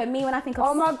 so for me, when I think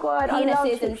of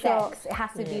penises and sex, it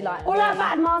has to be like. Or like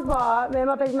battered Mars bar. Me and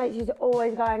my best mates used to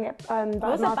always go and get battered Mars bar.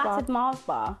 What's a battered Mars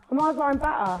bar? A Mars bar and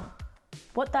batter.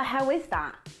 What the hell is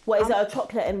that? What, is it a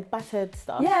chocolate and battered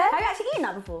stuff? Yeah. Have you actually eaten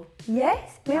that before?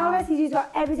 Yes. Me and my besties used to go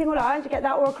every single lunch to get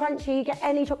that, or a crunchy, get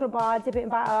any chocolate bar, dip it in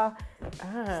batter.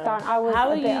 How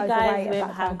are you guys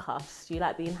with handcuffs? Do you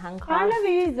like being handcuffed? I've never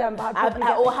used them, but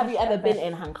or have you ever been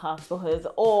in handcuffs? Because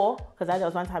there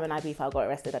was one time in Ibiza I got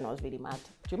arrested and I was really mad. Do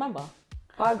you remember?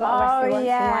 I got arrested once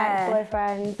for my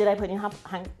ex-boyfriend. Did they put you in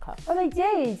handcuffs? Oh, they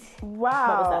did. Wow.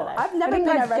 What was that like? I've never been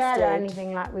arrested or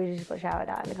anything. Like, we just got shouted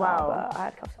at in the car, but I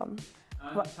had cuffs on.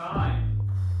 Time.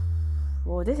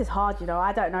 Well, this is hard, you know.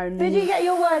 I don't know. Did you get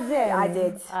your words in? I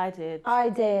did. I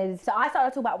did. So I started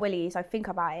to talk about Willy, so think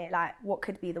about it. Like, what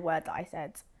could be the word that I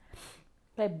said?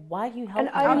 Babe, why are you helping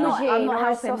An aubergine I'm not or a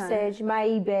helping sausage,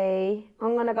 maybe.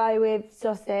 I'm going to go with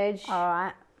sausage. All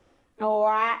right.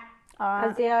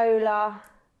 Adeola.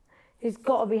 It's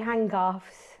got to be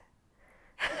handcuffs.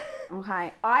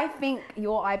 Okay. I think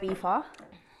you're Ibiza.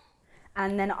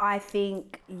 And then I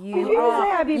think you Did you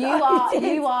are. say Ibiza?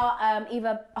 You are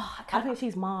either. I think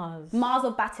she's Mars. Mars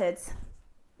or battered.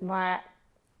 Right.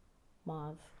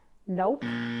 Mars. Nope.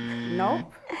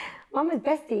 Nope. Mama's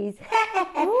besties.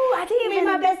 Ooh, I didn't even.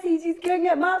 Me and my besties used to go and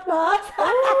get Mars bars. Ooh,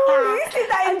 you see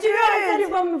that in And do you know I said it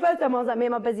wrong the first time? I was like, me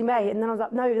and my busy mate. And then I was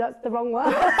like, no, that's the wrong word.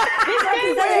 It's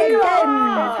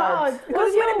hard.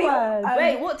 What's your word?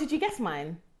 Wait, what did you guess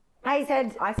mine? I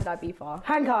said Ibiza.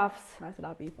 handcuffs. I said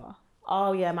Ibiza.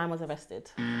 Oh yeah, mine was arrested.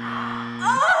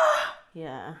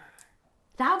 Yeah.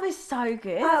 That was so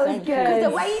good. That was good. Because the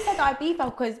way you said Ibiza,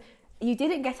 because you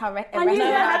didn't get arrested. And you No, I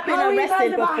said, had been how are you arrested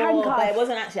guys about before, but handcuffs? it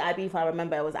wasn't actually Ibiza. I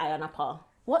remember it was Ayanapa.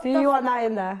 What Do you want that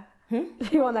in there? Do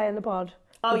you want that in the pod?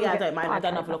 Oh yeah, I don't mind. I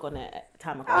don't have a look on it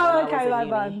time ago. Oh, when I okay, was in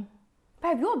like uni.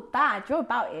 Babe, you're bad. You're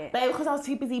about it. But because I was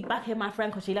too busy backing my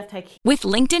friend because she left her key. With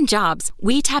LinkedIn Jobs,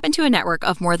 we tap into a network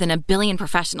of more than 1 billion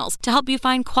professionals to help you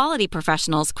find quality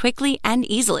professionals quickly and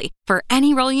easily for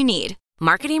any role you need.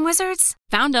 Marketing wizards?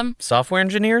 Found them. Software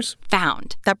engineers?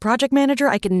 Found. That project manager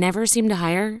I could never seem to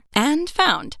hire? And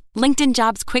found. LinkedIn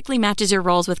Jobs quickly matches your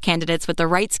roles with candidates with the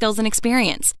right skills and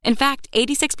experience. In fact,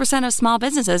 86% of small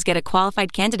businesses get a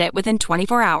qualified candidate within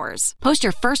 24 hours. Post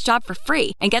your first job for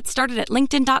free and get started at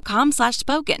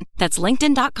linkedin.com/spoken. That's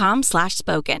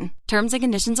linkedin.com/spoken. Terms and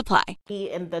conditions apply.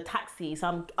 In the taxi,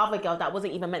 some other girl that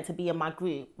wasn't even meant to be in my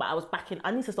group, but I was backing. I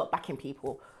need to stop backing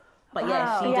people. But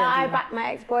yeah, she did. Yeah, I backed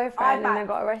my ex-boyfriend and then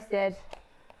got arrested.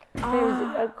 It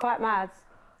was quite mad.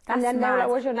 And then they were like,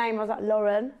 what's your name? I was like,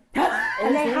 Lauren.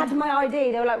 And they had my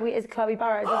ID. They were like, it's Chloe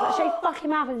Burrows. I was like, shut your fucking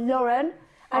mouth, it's Lauren.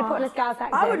 And I put on a Scouse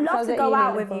accent. I would love to go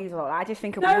out with you, though. I just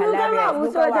think it would be hilarious. No, we'll go out.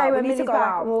 We'll sort a day when we need to Millie's go back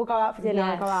out. and we'll go out for dinner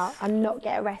and go out and not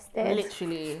get arrested.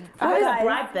 Literally. I just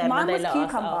bribed them Mine and they was let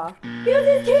cucumber. us out. Yours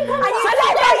is cucumber. And you said it,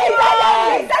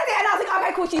 and I was like,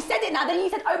 okay, cool. She said it now. Then you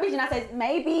said aubergine. I said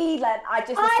maybe. Like I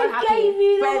just was so happy. I gave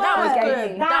you the But that was word.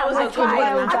 good. That was a good one.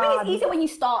 I think it's easier when you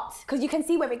start because you can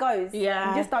see where it goes. Yeah.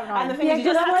 You just don't know. And the thing Yeah, is, you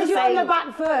because just have to otherwise you're say. on the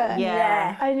back foot.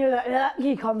 Yeah. And you're like,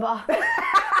 cucumber.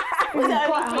 Was it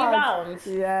quite only 3 hard. rounds?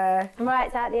 Yeah.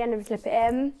 Right, so at the end of Slip It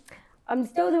In, I'm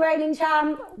still the reigning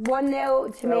champ,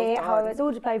 1-0 to me. However, it's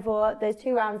all to play for. There's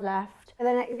 2 rounds left. And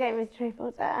the next game is Truth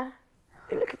or Dare.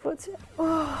 I'm looking forward to it.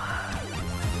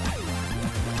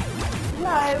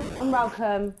 Hello and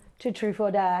welcome to Truth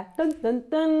or Dare. Dun, dun,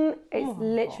 dun. It's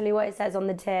literally what it says on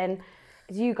the tin.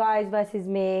 It's you guys versus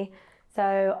me.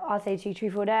 So I'll say to you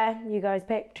Truth or Dare, you guys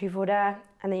pick Truth or Dare,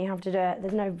 and then you have to do it.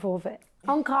 There's no forfeit.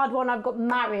 On card 1, I've got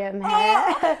Mariam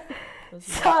here.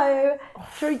 So,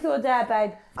 Truth or Dare,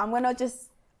 babe? I'm gonna just.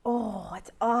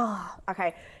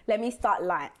 Okay. Let me start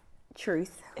light.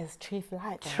 Truth. Is truth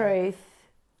light? Truth.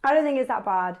 I don't think it's that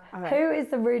bad. Okay. Who is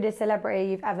the rudest celebrity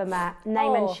you've ever met?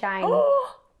 Name and shame.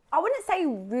 I wouldn't say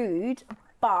rude,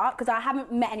 but because I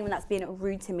haven't met anyone that's been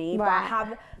rude to me, but I Right.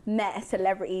 have met a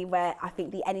celebrity where I think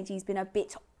the energy's been a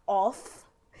bit off.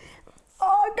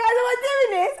 Oh, guys, am I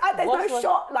doing this? There's no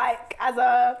shot like as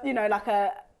a, like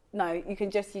a. No, you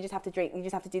just have to drink. You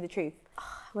just have to do the truth.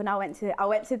 When I went to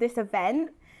this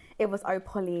event, it was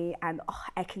Opoli, and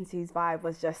Ekinsu's vibe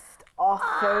was just off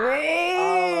for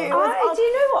me. Do you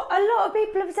know what? A lot of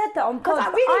people have said that on Because podcast. I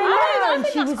really know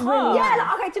liked she was really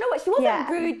do you know what? She wasn't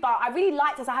rude, but I really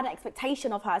liked her, so I had an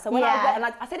expectation of her. So when I went, and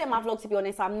I said it in my vlog, to be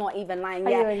honest, I'm not even lying.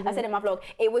 I said it in my vlog,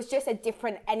 it was just a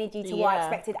different energy to what I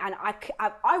expected, and I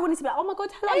wanted to be like, oh my God,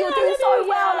 hello, you're doing so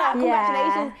well, like,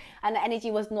 congratulations. And the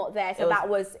energy was not there, so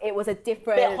it was a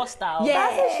different... Bit hostile. Yeah.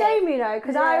 That's a shame, you know,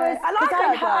 because I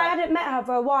hadn't met her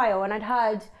for a while, and I'd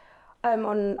heard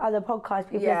on other podcasts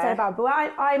people had said about her, but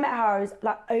when I met her, I was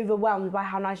like overwhelmed by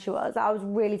how nice she was. I was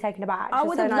really taken aback. I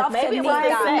would have loved to meet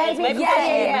that. Maybe you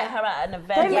met her at an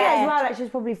event. As well, like she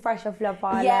was probably fresh off Love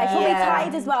Island. Yeah, she's probably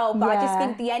tired as well, but I just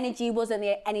think the energy wasn't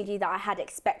the energy that I had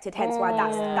expected, hence why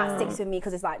that sticks with me,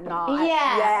 because it's like, nah.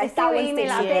 I see what you mean,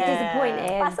 like a bit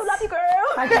disappointed. I still love you, girl.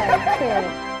 Okay, cool.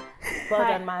 Well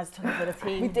done, Maz, talking for the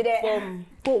team. We did it. Boom.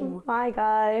 Boom. My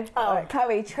go. Oh,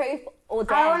 Chloe, truth or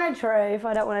dare? I want a truth.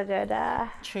 I don't want to do a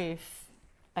dare. Truth.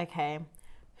 Okay.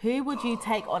 Who would you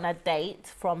take on a date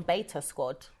from Beta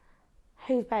Squad?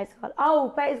 Who's Beta Squad?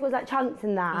 Oh, Beta Squad's like Chunks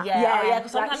in that. Yeah,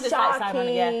 because sometimes it's like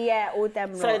Simon, all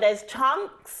them. So there's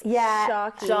Chunks. Yeah.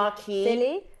 Sharky.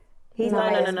 Billy. He's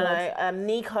not Beta No.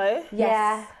 Nico.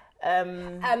 Yes.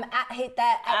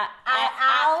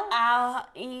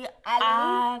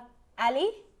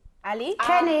 Ali.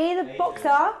 Kenny, the boxer.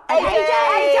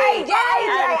 AJ.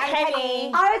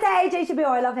 Kenny. I would say AJ should be.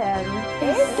 I love him.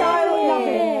 He's so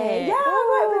lovely. Yeah, I've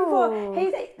worked with him before.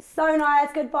 He's so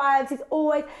nice, good vibes. He's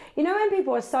always, you know, when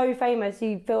people are so famous,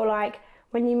 you feel like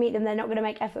when you meet them, they're not going to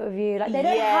make effort with you. Like, they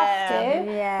don't have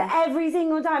to. Yeah. But every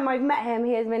single time I've met him,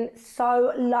 he has been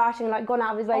so lush and, like, gone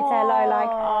out of his way to say hello. Like,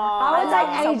 I would take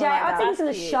AJ. I'd take him to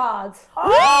the Shards.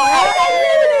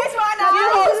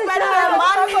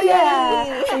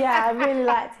 Yeah, I really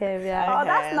liked him, yeah. Oh,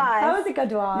 that's nice. That was a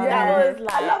good one. Yeah,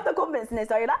 I love the confidence in this,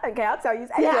 though. You're like, okay, I'll tell you.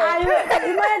 Yeah,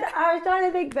 I was trying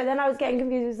to think, but then I was getting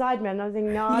confused with Sidemen. I was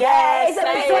thinking, no. Yes,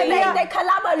 they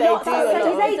collab a lot.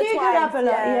 They do collab a lot,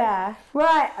 yeah.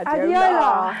 Right,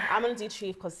 Adeola. I'm going to do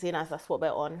truth because seeing as that's what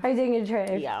we're on. Are you doing your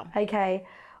truth? Yeah. Okay.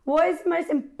 What is the most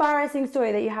embarrassing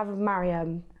story that you have of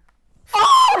Mariam?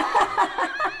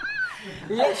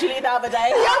 Literally the other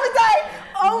day.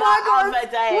 Oh my God. The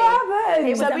other day. What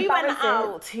happened? So we went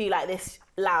out to like this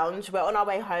lounge. We're on our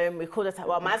way home. We called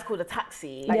Maz called a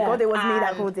taxi. Thank God it was me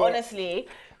that called it. Honestly,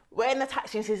 we're in the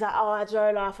taxi and she's like, oh,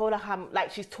 Adeola, I feel like I'm, like,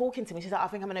 she's talking to me. She's like, I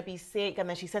think I'm going to be sick. And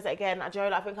then she says it again,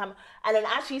 Adeola, I think I'm, and then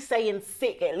as she's saying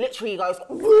sick, it literally goes, like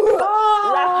a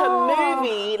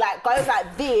movie, like goes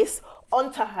like this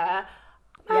onto her.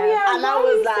 Yeah, and I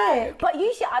was like, sick? But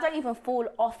usually I don't even fall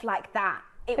off like that.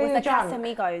 It was the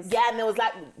Casamigos. Yeah, and there was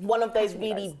like one of those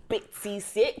really bitsy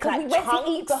sick, because like we went chunks.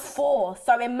 to eat before,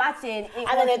 so imagine. And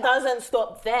then it doesn't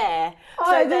stop there.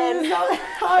 Oh, so then he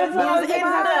was in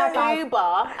the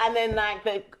Uber, and then like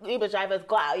the Uber driver's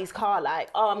got out his car, like,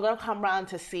 oh, I'm gonna come round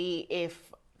to see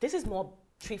if this is more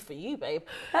truth for you, babe.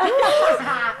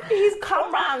 He's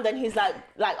come round and he's like,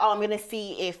 oh, I'm gonna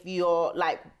see if you're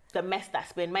like the mess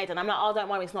that's been made, and I'm like, oh, don't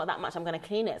worry, it's not that much, I'm gonna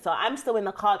clean it. So I'm still in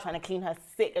the car trying to clean her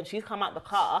sick, and she's come out the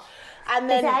car, and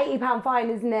then it's an £80 fine,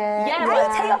 isn't it? Yeah, I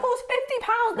thought it was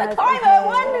 £50. The timer,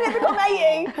 when did it become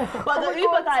 80? But the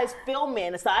Uber guy is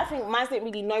filming, so I think Maz didn't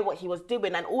really know what he was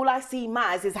doing, and all I see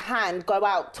Maz's hand go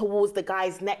out towards the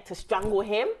guy's neck to strangle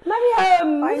him.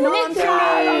 Mariam,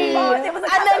 literally. And then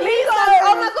he's like,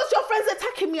 oh my gosh, your friend's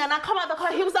attacking me, and I come out the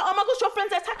car, he was like, oh my gosh, your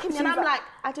friend's attacking me, and I'm like,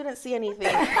 I didn't see anything,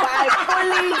 but I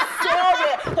fully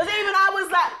saw it, because even I was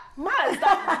like, Maz,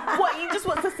 like, what, you just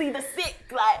want to see the sick,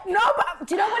 like. No, but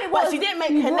do you know what it was? But she didn't make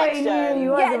connection. And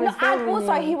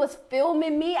also he was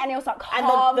filming me, and it was like,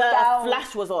 calm down. The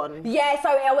flash was on. Yeah, so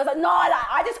it was like, no,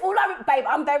 like, babe,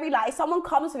 I'm very like, if someone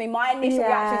comes to me, my initial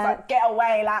reaction is like, get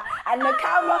away, like, and the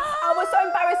camera, I was so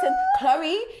embarrassed, and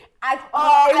Chloe, and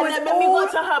then when we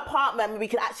got to her apartment, we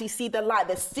could actually see the light.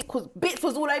 The sick bits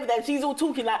was all over there. She's all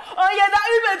talking like, oh yeah, that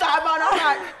Uber driver. And I'm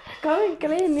like, go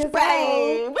in, yourself.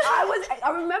 Babe. I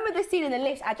remember the scene in the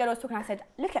lift. Adeola was talking. I said,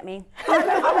 look at me. I was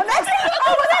like, look at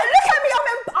me.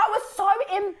 I was so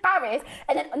embarrassed.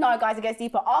 And then, no, guys, it gets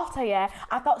deeper. After,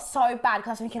 I felt so bad because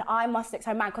I was thinking, I must look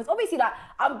so mad. Because obviously, like,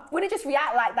 I wouldn't just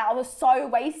react like that. I was so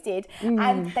wasted.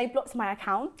 And they blocked my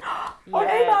account. On Uber?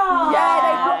 Yeah,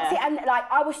 they blocked it. And, like,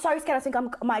 I was so scared. I was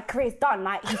thinking, my career's done.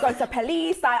 Like, he's going to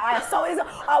police. Like, I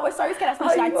was so scared. I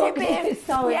was like, tip him.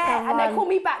 And they called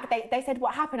me back. They said,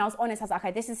 what happened? I was honest. I was like,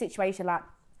 okay, this is a situation. Like,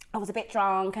 I was a bit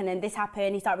drunk, and then this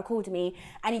happened. He started recording me,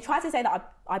 and he tried to say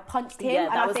that I punched him, Yeah,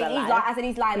 and that I was think a he's lie. like, as in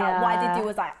he's lying, like, what I did Yeah. do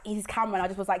was like his camera, and I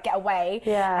just was like, get away.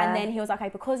 Yeah. And then he was like, okay,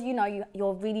 because you know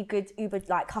you're a really good Uber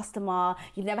like customer,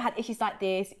 you've never had issues like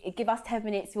this. Give us 10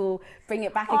 minutes, we'll bring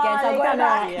it back again. So I got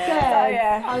back. Yeah. So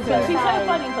yeah. But she's so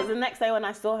funny because the next day when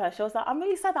I saw her, she was like, I'm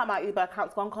really sad that my Uber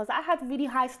account's gone because I had really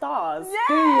high stars.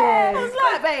 Yeah. I was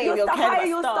like, babe, The higher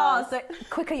your stars, the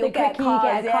quicker you'll get quicker you cars.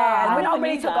 get a car. Yeah. I When I'm never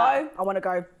ready knew to that. go, I want to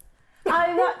go.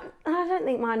 I don't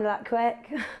think mine are that quick.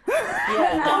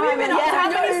 Yeah. How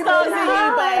many stars are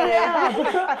you,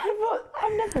 babe?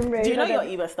 I'm nothing rude. Do you know I your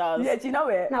don't- Uber stars? Yeah, do you know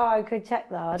it? No, I could check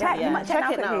though. I don't Check, know. you might check, Check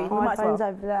now it now. quickly. You My might as well. phone's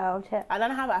over there. I'll check. I don't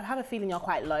know I have a feeling you're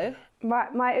quite low.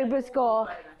 My Uber score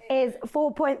is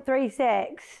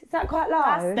 4.36. Is that quite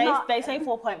low? They say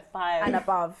 4.5 And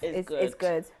above is is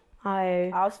good. I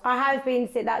have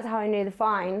been sick. That's how I knew the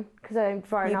fine because I'm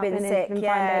thrown You've up been and sick, it's been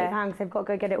yeah. fined £8 because they've got to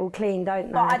go get it all clean, don't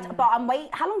they? But I'm waiting.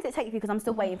 How long did it take you? Because I'm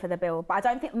still waiting for the bill. But I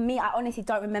don't think I honestly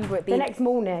don't remember it being. The next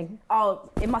morning. Oh,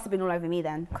 it must have been all over me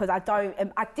then. Because I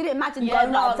didn't imagine Yeah,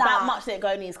 going no, like that much didn't go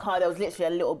in his car. There was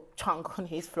literally a little chunk on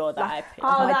his floor that I picked.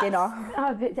 my that's- dinner.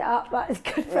 I picked it up. That's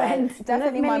good friends.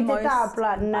 definitely my most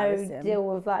Like, no, embarrassing. deal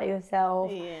with that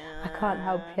yourself. Yeah. I can't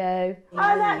help you.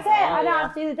 Oh, that's it. I don't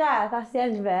have to do the dare. That's the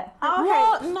end of it.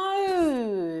 What?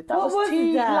 No, that What was was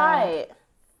too that? light.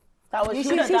 That was. You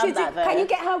should have done that though. Can you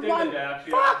get her one?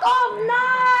 Fuck off! No!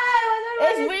 I don't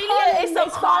It's want really. It's a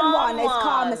It's fun one. It's one.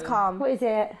 calm. It's calm. What is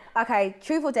it? Okay,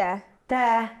 truth or dare?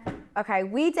 Dare. Okay,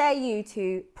 we dare you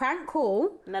to prank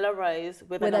call Nella Rose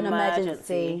with with an an emergency.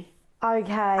 emergency.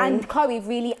 Okay. And Chloe,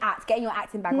 really getting your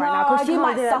acting back right No, now because I she can't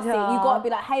might do that suss to it. her. You gotta be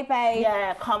like, hey babe,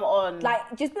 Yeah, come on. like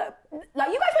just like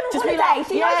you guys went on Just be holiday. like,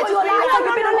 She yeah, knows what just you're be like. like,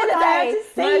 You've been on no, holiday.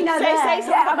 just No, say no say there. something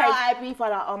Yeah, about okay. Ibiza,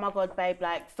 like, oh my god, babe,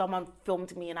 like someone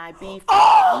filmed me in Ibiza.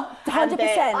 Oh, And 100%.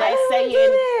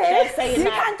 They're saying You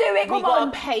that can do it, we come gotta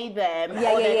on. pay them,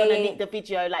 Yeah, or yeah, they're yeah, gonna yeah. leak the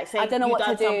video, like saying I don't know you what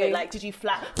done to do. something, like did you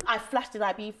flash? I flashed in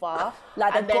Ibiza,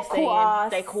 Like, and they they're caught saying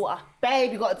us. they caught us.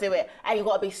 Babe, you gotta do it, and you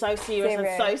gotta be so serious and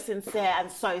so Serious. sincere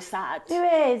and so sad. Who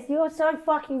is? You're so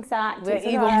fucking sad. We're It's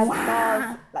even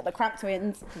alright. like the Cramp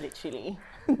twins. Literally.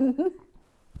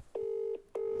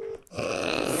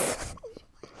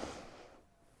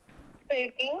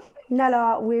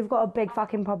 Nella, we've got a big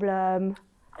fucking problem.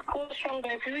 What's wrong,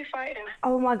 babe? Who are we fighting?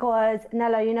 Oh my god,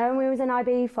 Nella, you know when we was in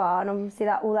Ibiza and obviously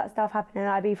all that stuff happened in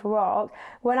Ibiza Rocks,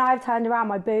 when I've turned around,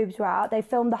 my boobs were out. They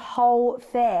filmed the whole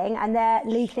thing and they're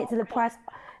leaking it to the press.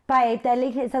 Babe, they're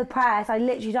leaking it to the press. I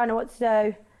literally don't know what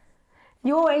to do.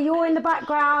 You're in the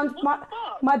background.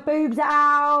 My boobs are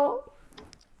out.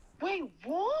 Wait,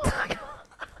 what?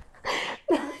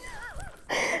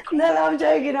 Nella, I'm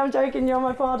joking. You're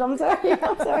my pod. I'm sorry.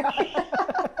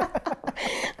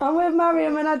 I'm with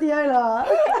Mariam and Adeola.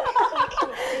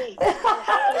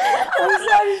 I'm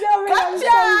so sorry. I'm so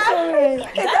sorry.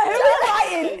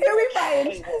 Who are we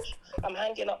fighting? I'm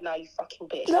hanging up now, you fucking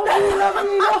bitch. Love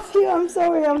you. I'm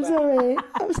sorry. I'm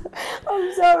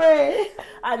sorry.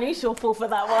 I knew she'll fall for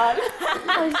that one.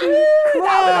 That was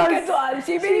a good one.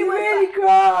 She really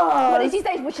cross. What did she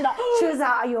say? Was she like? She was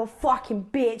like, "You're a fucking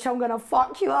bitch. I'm gonna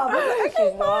fuck you up."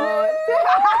 She's not.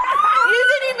 You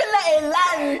didn't even let it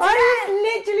land. I was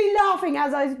literally laughing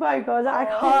as I spoke. I was like,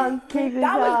 I can't keep this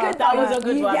That was up. good. That was a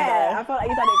good one, Yeah, though. I felt like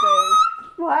you done it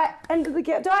good. Right, end of the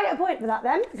game. Do I get a point for that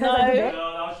then? Because No. I did it.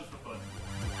 No, that was just for fun.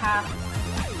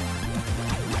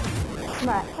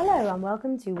 Right, hello and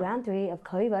welcome to round 3 of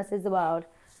Chloe versus the World.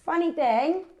 Funny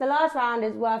thing, the last round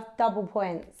is worth double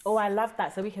points. Oh, I love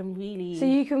that. So we can really. So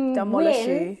you can Demolish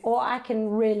win, you. or I can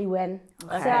really win.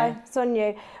 Okay. So it's on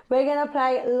you. We're gonna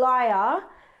play Liar.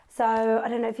 So I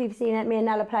don't know if you've seen it. Me and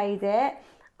Nella played it.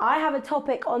 I have a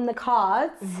topic on the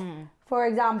cards. For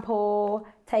example,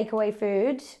 takeaway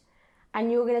food,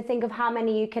 and you're gonna think of how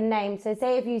many you can name. So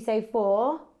say if you say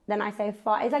 4, then I say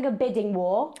 5. It's like a bidding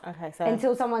war. Okay, so.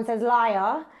 Until someone says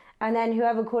liar, and then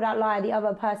whoever called out liar, the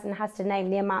other person has to name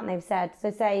the amount they've said.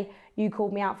 So say you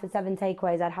called me out for 7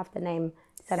 takeaways, I'd have to name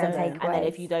 7 takeaways. And then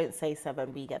if you don't say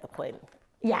 7, we get the point.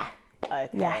 Yeah. Okay.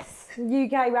 Yes.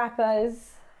 UK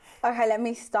rappers. Okay, let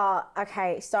me start.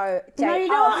 Okay, so No, you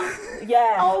don't.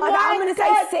 Yeah. Oh okay, my I'm gonna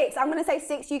God. say 6. I'm gonna say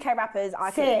 6 UK rappers. I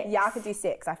 6? Could, yeah, I could do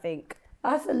 6. I think.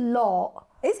 That's a lot.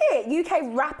 Is it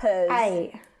UK rappers?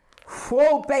 8.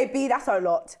 Whoa, baby, that's a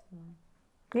lot.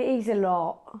 It is a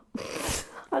lot.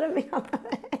 I don't think I'm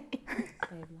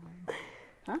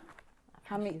Huh?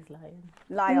 How many? She's lying.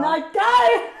 Liar. No,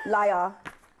 don't!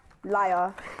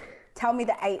 Liar. Tell me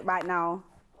the 8 right now.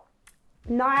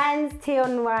 9's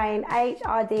Tion Wayne,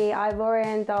 HRD,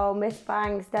 Ivorian Doll, Miss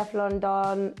Banks, Steph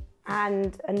London,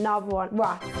 and another one.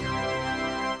 Russ.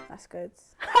 That's good.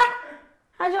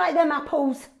 How do you like them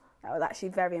apples? That was actually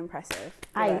very impressive.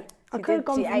 I could have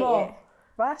gone for more. It.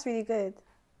 Well, that's really good.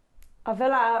 I feel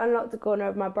like I unlocked the corner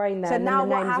of my brain there. So and now then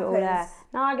the what names are all there. happens?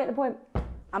 Now I get the point.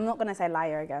 I'm not going to say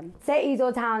liar again. Cities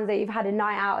or towns that you've had a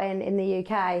night out in the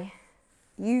UK?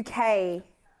 UK.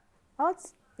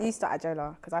 Odds? You start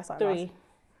Adeola, because I started 3.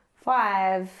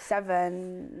 5.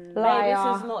 7. Liar. Babe,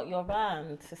 this is not your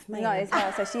band. It's me. No, it's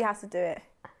her, so she has to do it.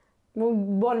 Well,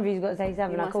 one of you's got to say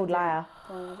 7. I must called do it. liar.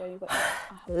 Go on, Adeola, you've got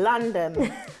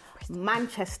London,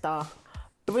 Manchester,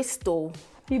 Bristol.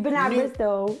 You've been out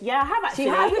Bristol. Yeah, I have actually. She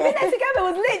has. We've been there together. It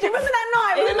was lit. Do you remember that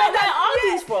night? Where did that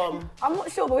Auntie's from? I'm not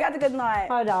sure, but we had a good night.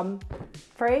 Hold on.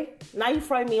 3. Now you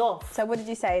throw me off. So what did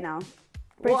you say now?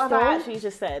 Bristol. What have I actually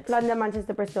just said? London,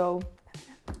 Manchester, Bristol.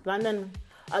 London.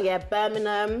 Oh yeah,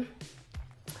 Birmingham.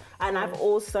 And I've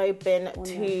also been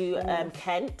to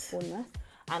Kent. Bournemouth.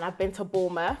 And I've been to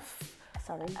Bournemouth.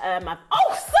 Sorry. Sorry!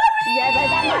 Yeah,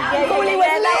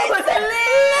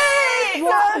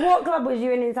 What club was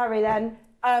you in Surrey then?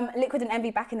 Liquid and Envy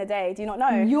back in the day. Do you not know?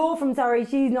 You're from Surrey,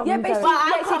 she's not from Surrey. But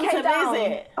I come came to down.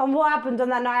 visit. And what happened on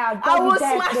that night out? I was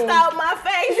smashed out my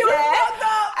face, and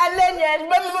then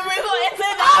remember when we got into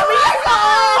that?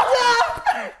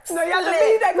 No, you have to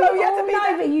be there, Chloe. You have to be no,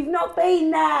 there. but you've not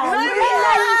been there.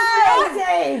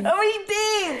 No, we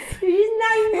did. You just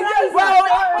named places.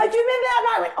 Oh, do you remember that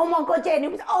night? I went, oh my god, Jen,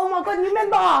 it was, oh my god, you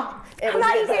remember? It was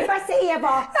amazing, best city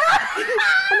ever.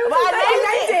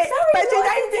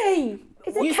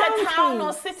 It's a You county. said town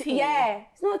or city? Yeah.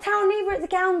 It's not a town either, it's a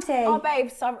county. Oh, babe,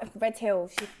 sorry, Red Hill.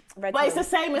 Red But Hill. it's the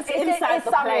same as It's inside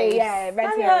the Surrey, place. yeah, Red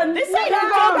Hill. Mariam, This ain't a no,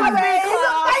 joke with me, babe.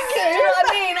 class. Thank you. Do you know what I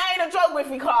mean? I ain't a joke with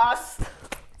me, class.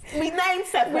 We named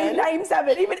 7. We named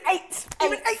 7, even 8.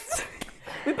 Even 8.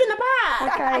 We've been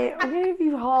about. Okay, I'm gonna give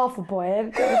you half a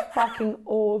point. That was fucking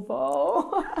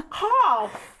awful.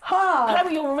 Half.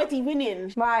 Chloe, you're already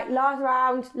winning. Right, last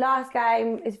round, last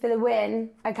game is for the win,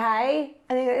 okay?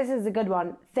 I think this is a good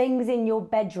one. Things in your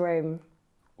bedroom.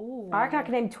 Ooh. I reckon I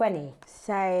can name 20.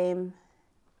 Same.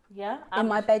 Yeah? In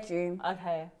my bedroom.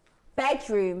 Okay.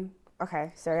 Bedroom.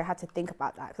 Okay, so I had to think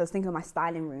about that because I was thinking of my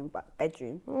styling room, but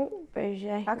bedroom. Oh,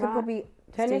 bougie. I could probably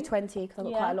do 20 because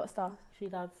I've got quite a lot of stuff. She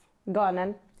does. Go on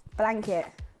then. Blanket.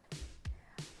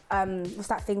 What's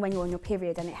that thing when you're on your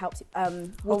period and it helps?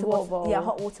 Water bottle. Yeah,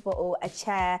 hot water bottle, a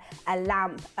chair, a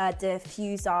lamp, a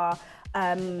diffuser,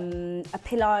 a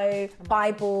pillow,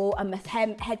 Bible, a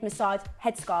head massage,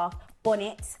 headscarf,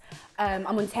 bonnet. I'm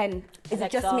on 10. Is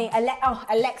it just me?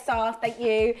 Alexa, thank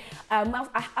you. A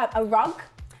rug.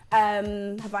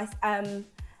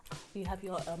 You have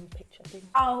your picture thing.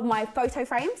 Oh, my photo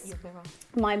frames. Your mirror.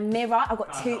 My mirror. I've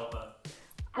got 2.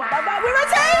 We're a team!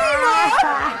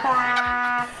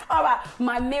 All right,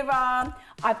 my mirror.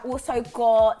 I've also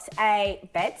got a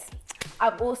bed.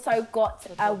 I've also got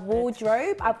a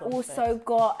wardrobe. I've also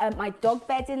got my dog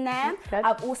bed in there. Good.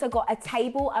 I've also got a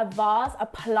table, a vase, a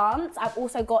plant. I've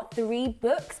also got 3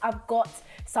 books. I've got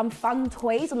some fun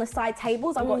toys on the side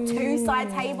tables. I've got 2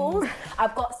 side tables.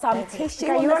 I've got some tissue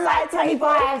on the side table.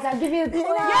 I'll give you a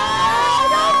point.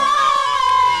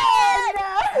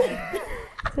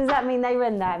 Does that mean they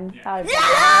win then? Yeah.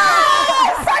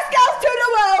 Oh, First girls to the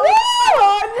world!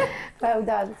 well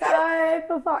done. So,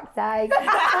 for fuck's sake,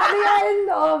 at the end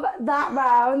of that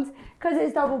round, because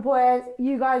it's double points,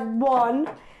 you guys won.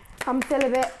 I'm still a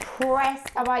bit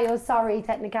pressed about your sorry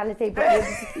technicality, but we'll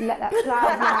just let that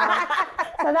slide now.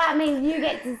 So that means you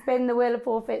get to spin the wheel of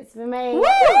forfeits for me. Woo!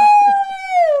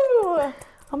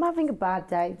 I'm having a bad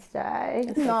day today.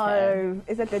 No,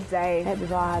 it's a good day.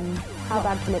 Everyone, how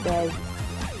bad can it be?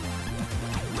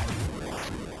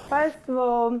 First of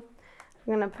all, I'm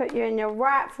gonna put you in your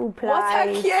rightful place. What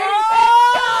a cute!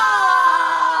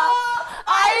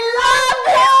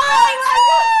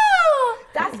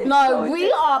 No,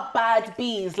 we are bad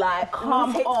bees. Like,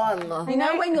 come on. You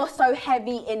know when you're so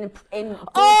heavy in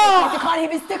Oh! you can't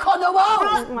even stick on the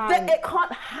wall. It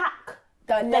can't hack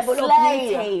The level of slay.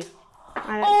 beauty.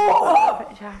 Oh!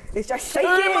 It's just shaking.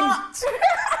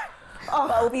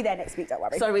 But we'll be there next week, don't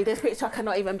worry. Sorry, this picture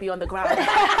cannot even be on the ground.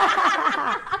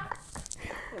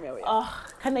 Oh,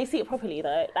 can they see it properly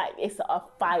though? Like, it's a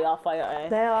fire photo.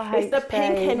 They are It's the HP.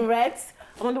 pink and reds.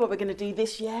 I wonder what we're gonna do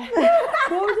this year.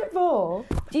 What was it for?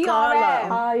 GRM.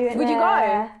 Oh, you went Would you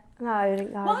there. No, I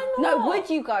didn't go. Why not? No, would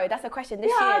you go? That's a question this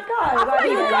year. I'd go. I thought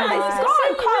you would go. Let's just go.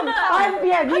 Come.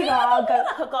 Yeah, you go. I'll go.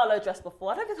 Like a gala dress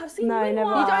before. I don't think I've seen No, you in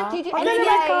never. one. Do you do I've done a red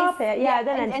NTAs? carpet. Yeah, I've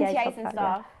done NTAs and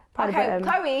stuff. Okay,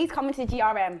 Chloe's coming to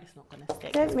GRM. It's not gonna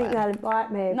stick. Don't make them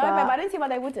invite me. No, babe, I don't see why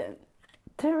they wouldn't.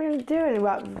 Don't really do any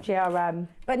work with GRM.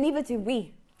 But neither do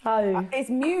we. Oh. It's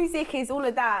music, it's all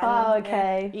of that. Oh,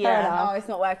 okay. Yeah. Fair enough. Oh, it's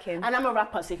not working. And I'm a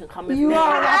rapper, so you can come with You me.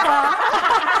 are a rapper.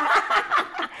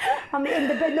 I'm an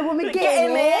independent woman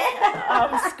getting it.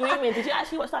 I'm screaming. Did you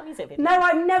actually watch that music video? No,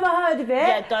 I've never heard of it.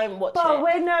 Yeah, don't watch but it.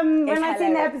 when I seen the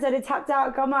hilarious. episode of Tapped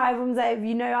Out come out, everyone's like, if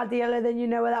you know Adeola, then you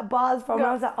know where that bar's from. And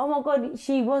I was like, oh my god,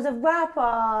 she was a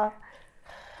rapper.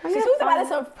 She talked about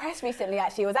this on press recently,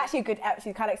 actually. It was actually a good,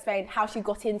 she kind of explained how she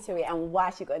got into it and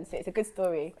why she got into it. It's a good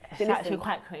story. It's actually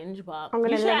quite cringe, but I'm gonna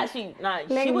you should link- actually, no,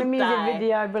 she link the would music die.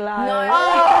 video below. No, it's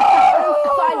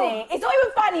funny. It's not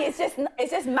even funny. It's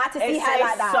just mad to see her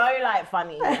like that. So like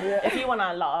funny. If you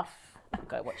wanna laugh,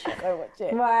 go watch it. Go watch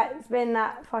it. Right, spin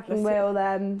that fucking wheel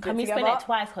then. Can we spin it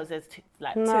twice? Because there's two,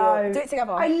 like No. Do it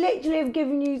together. I literally have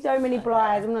given you so many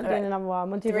blighs. I'm not doing another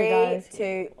one. 1, 2, 3, 3, guys.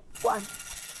 2, 1.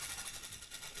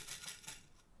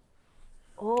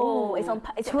 Oh, it's on.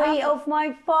 It's Tweet off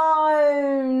my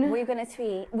phone. What are you gonna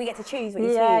tweet? We get to choose what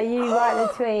you Yeah, tweet. you write the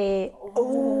tweet.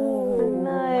 Oh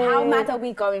no. How mad are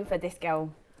we going for this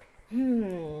girl?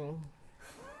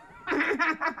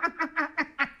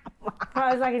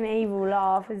 That was like an evil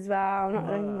laugh as well. I'm not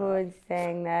looking forward to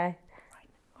seeing there.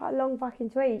 Quite a long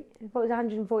fucking tweet. I thought it was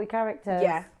 140 characters.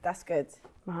 Yeah, that's good.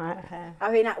 Right.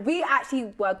 I mean, we actually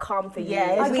were calm for you.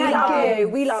 Yeah, we okay, love good. you.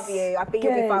 We love you. I think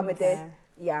you'll be Good. fine with this.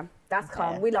 Yeah, that's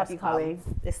calm. We love you, Chloe.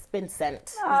 It's been sent.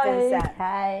 It's been set.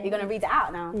 Okay. You're gonna read it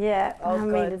out now. Yeah. Oh, I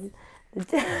mean, God.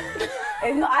 It's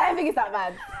not. I don't think it's that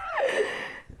bad.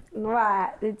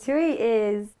 right. The tweet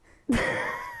is. It's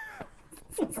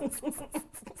not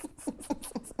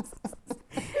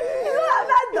that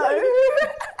bad though.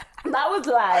 That was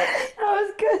like, That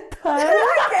was good though.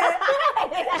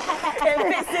 it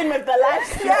fits in with the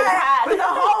lifestyle. Yeah, with the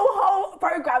whole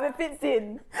program, it fits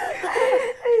in.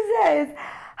 It says,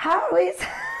 how is...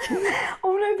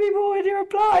 oh no, people already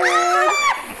replying.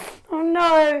 Oh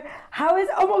no. How is...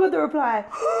 oh my god, the reply.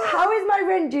 How is my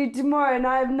rent due tomorrow and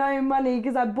I have no money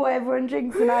because I bought everyone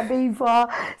drinks and I beat for?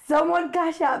 Someone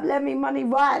cash up, lend me money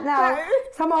right now.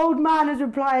 Some old man has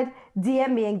replied,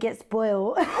 DM me and get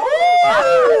spoiled. Well,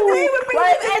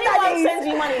 if anyone sends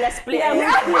you money, let's split it.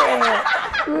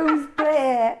 We'll split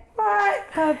it. Right,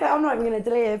 perfect. I'm not even going to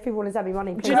delete it if people want to send me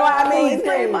money. Please. Do you know what I mean? Please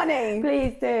Free do. money.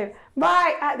 Please do.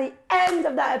 Right, at the end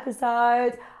of that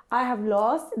episode, I have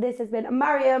lost. This has been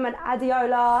Mariam and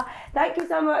Adeola. Thank you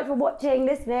so much for watching,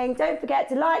 listening. Don't forget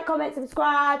to like, comment,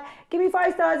 subscribe. Give me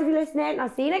 5 stars if you're listening. I'll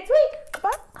see you next week. Bye.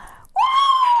 Woo!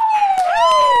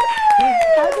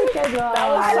 That was a good one. That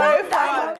was so fun.